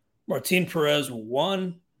 5. Martin Perez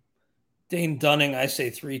 1. Dane Dunning, I say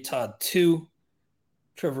 3, Todd 2.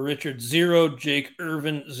 Trevor Richards 0. Jake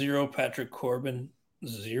Irvin 0. Patrick Corbin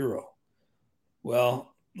 0.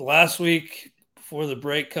 Well, last week before the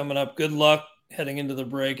break coming up, good luck heading into the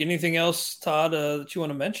break. Anything else, Todd, that you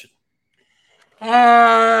want to mention?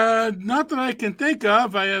 Not that I can think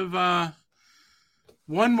of. I have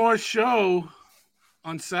one more show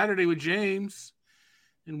on Saturday with James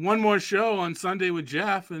and one more show on Sunday with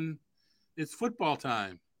Jeff, and it's football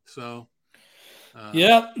time. So,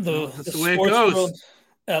 the way it sports goes. world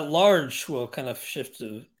at large will kind of shift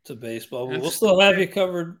to baseball, but we'll still have you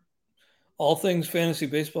covered all things fantasy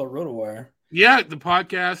baseball RotoWire. Yeah, the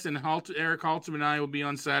podcast and Eric Halterman and I will be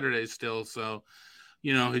on Saturdays still. So,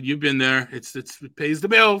 you've been there. It pays the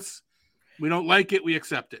bills. We don't like it. We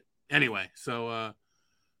accept it. Anyway, so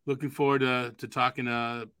looking forward to talking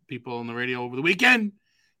to people on the radio over the weekend.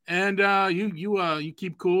 And you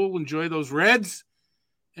keep cool. Enjoy those Reds.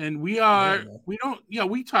 And we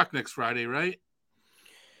talk next Friday, right?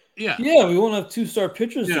 Yeah. Yeah, we won't have 2-star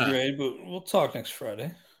pitchers to grade, but we'll talk next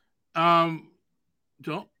Friday.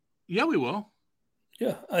 Yeah, we will.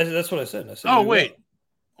 Yeah, that's what I said. Wait,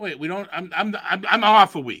 we don't. I'm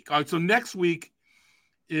off a week. All right, so next week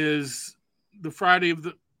is the Friday of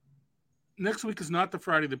the. Next week is not the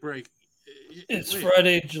Friday of the break. It's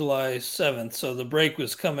Friday, July 7th. So the break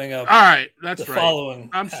was coming up. All right, that's right. Following.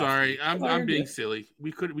 I'm sorry. I'm being silly.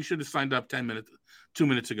 We should have signed up 2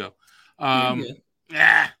 minutes ago.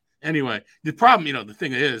 Anyway, the problem, the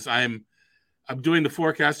thing is, I'm doing the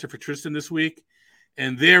forecaster for Tristan this week.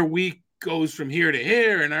 And their week goes from here to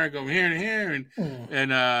here, and I go from here to here,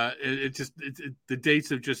 and the dates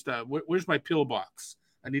have just. Where's my pill box?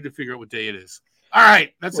 I need to figure out what day it is. All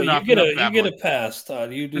right, that's Well, enough. You Enough get babbling. a pass,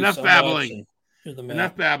 Todd. You do Enough so babbling. much, and you're the man.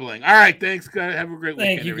 Enough babbling. All right, thanks, guys. Have a great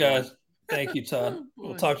weekend. Thank you, everyone. guys. Thank you, Todd. Oh,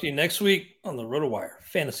 We'll boy. talk to you next week on the RotoWire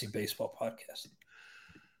Fantasy Baseball Podcast.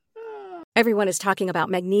 Everyone is talking about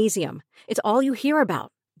magnesium. It's all you hear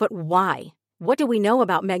about. But why? What do we know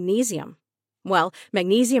about magnesium? Well,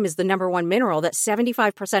 magnesium is the number one mineral that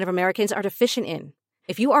 75% of Americans are deficient in.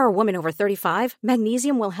 If you are a woman over 35,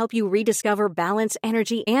 magnesium will help you rediscover balance,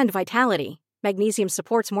 energy, and vitality. Magnesium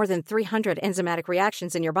supports more than 300 enzymatic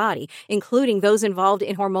reactions in your body, including those involved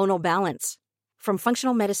in hormonal balance. From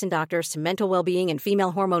functional medicine doctors to mental well-being and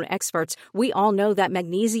female hormone experts, we all know that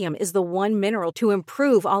magnesium is the one mineral to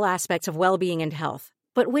improve all aspects of well-being and health.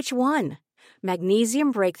 But which one?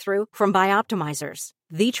 Magnesium Breakthrough from Bioptimizers,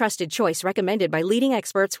 the trusted choice recommended by leading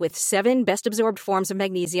experts with 7 best-absorbed forms of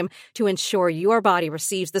magnesium to ensure your body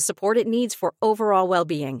receives the support it needs for overall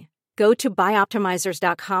well-being. Go to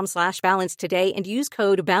bioptimizers.com/balance today and use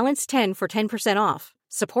code BALANCE10 for 10% off.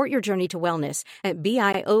 Support your journey to wellness at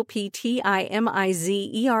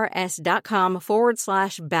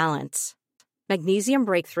bioptimizers.com/balance. Magnesium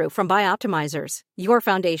Breakthrough from Bioptimizers, your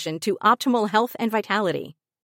foundation to optimal health and vitality.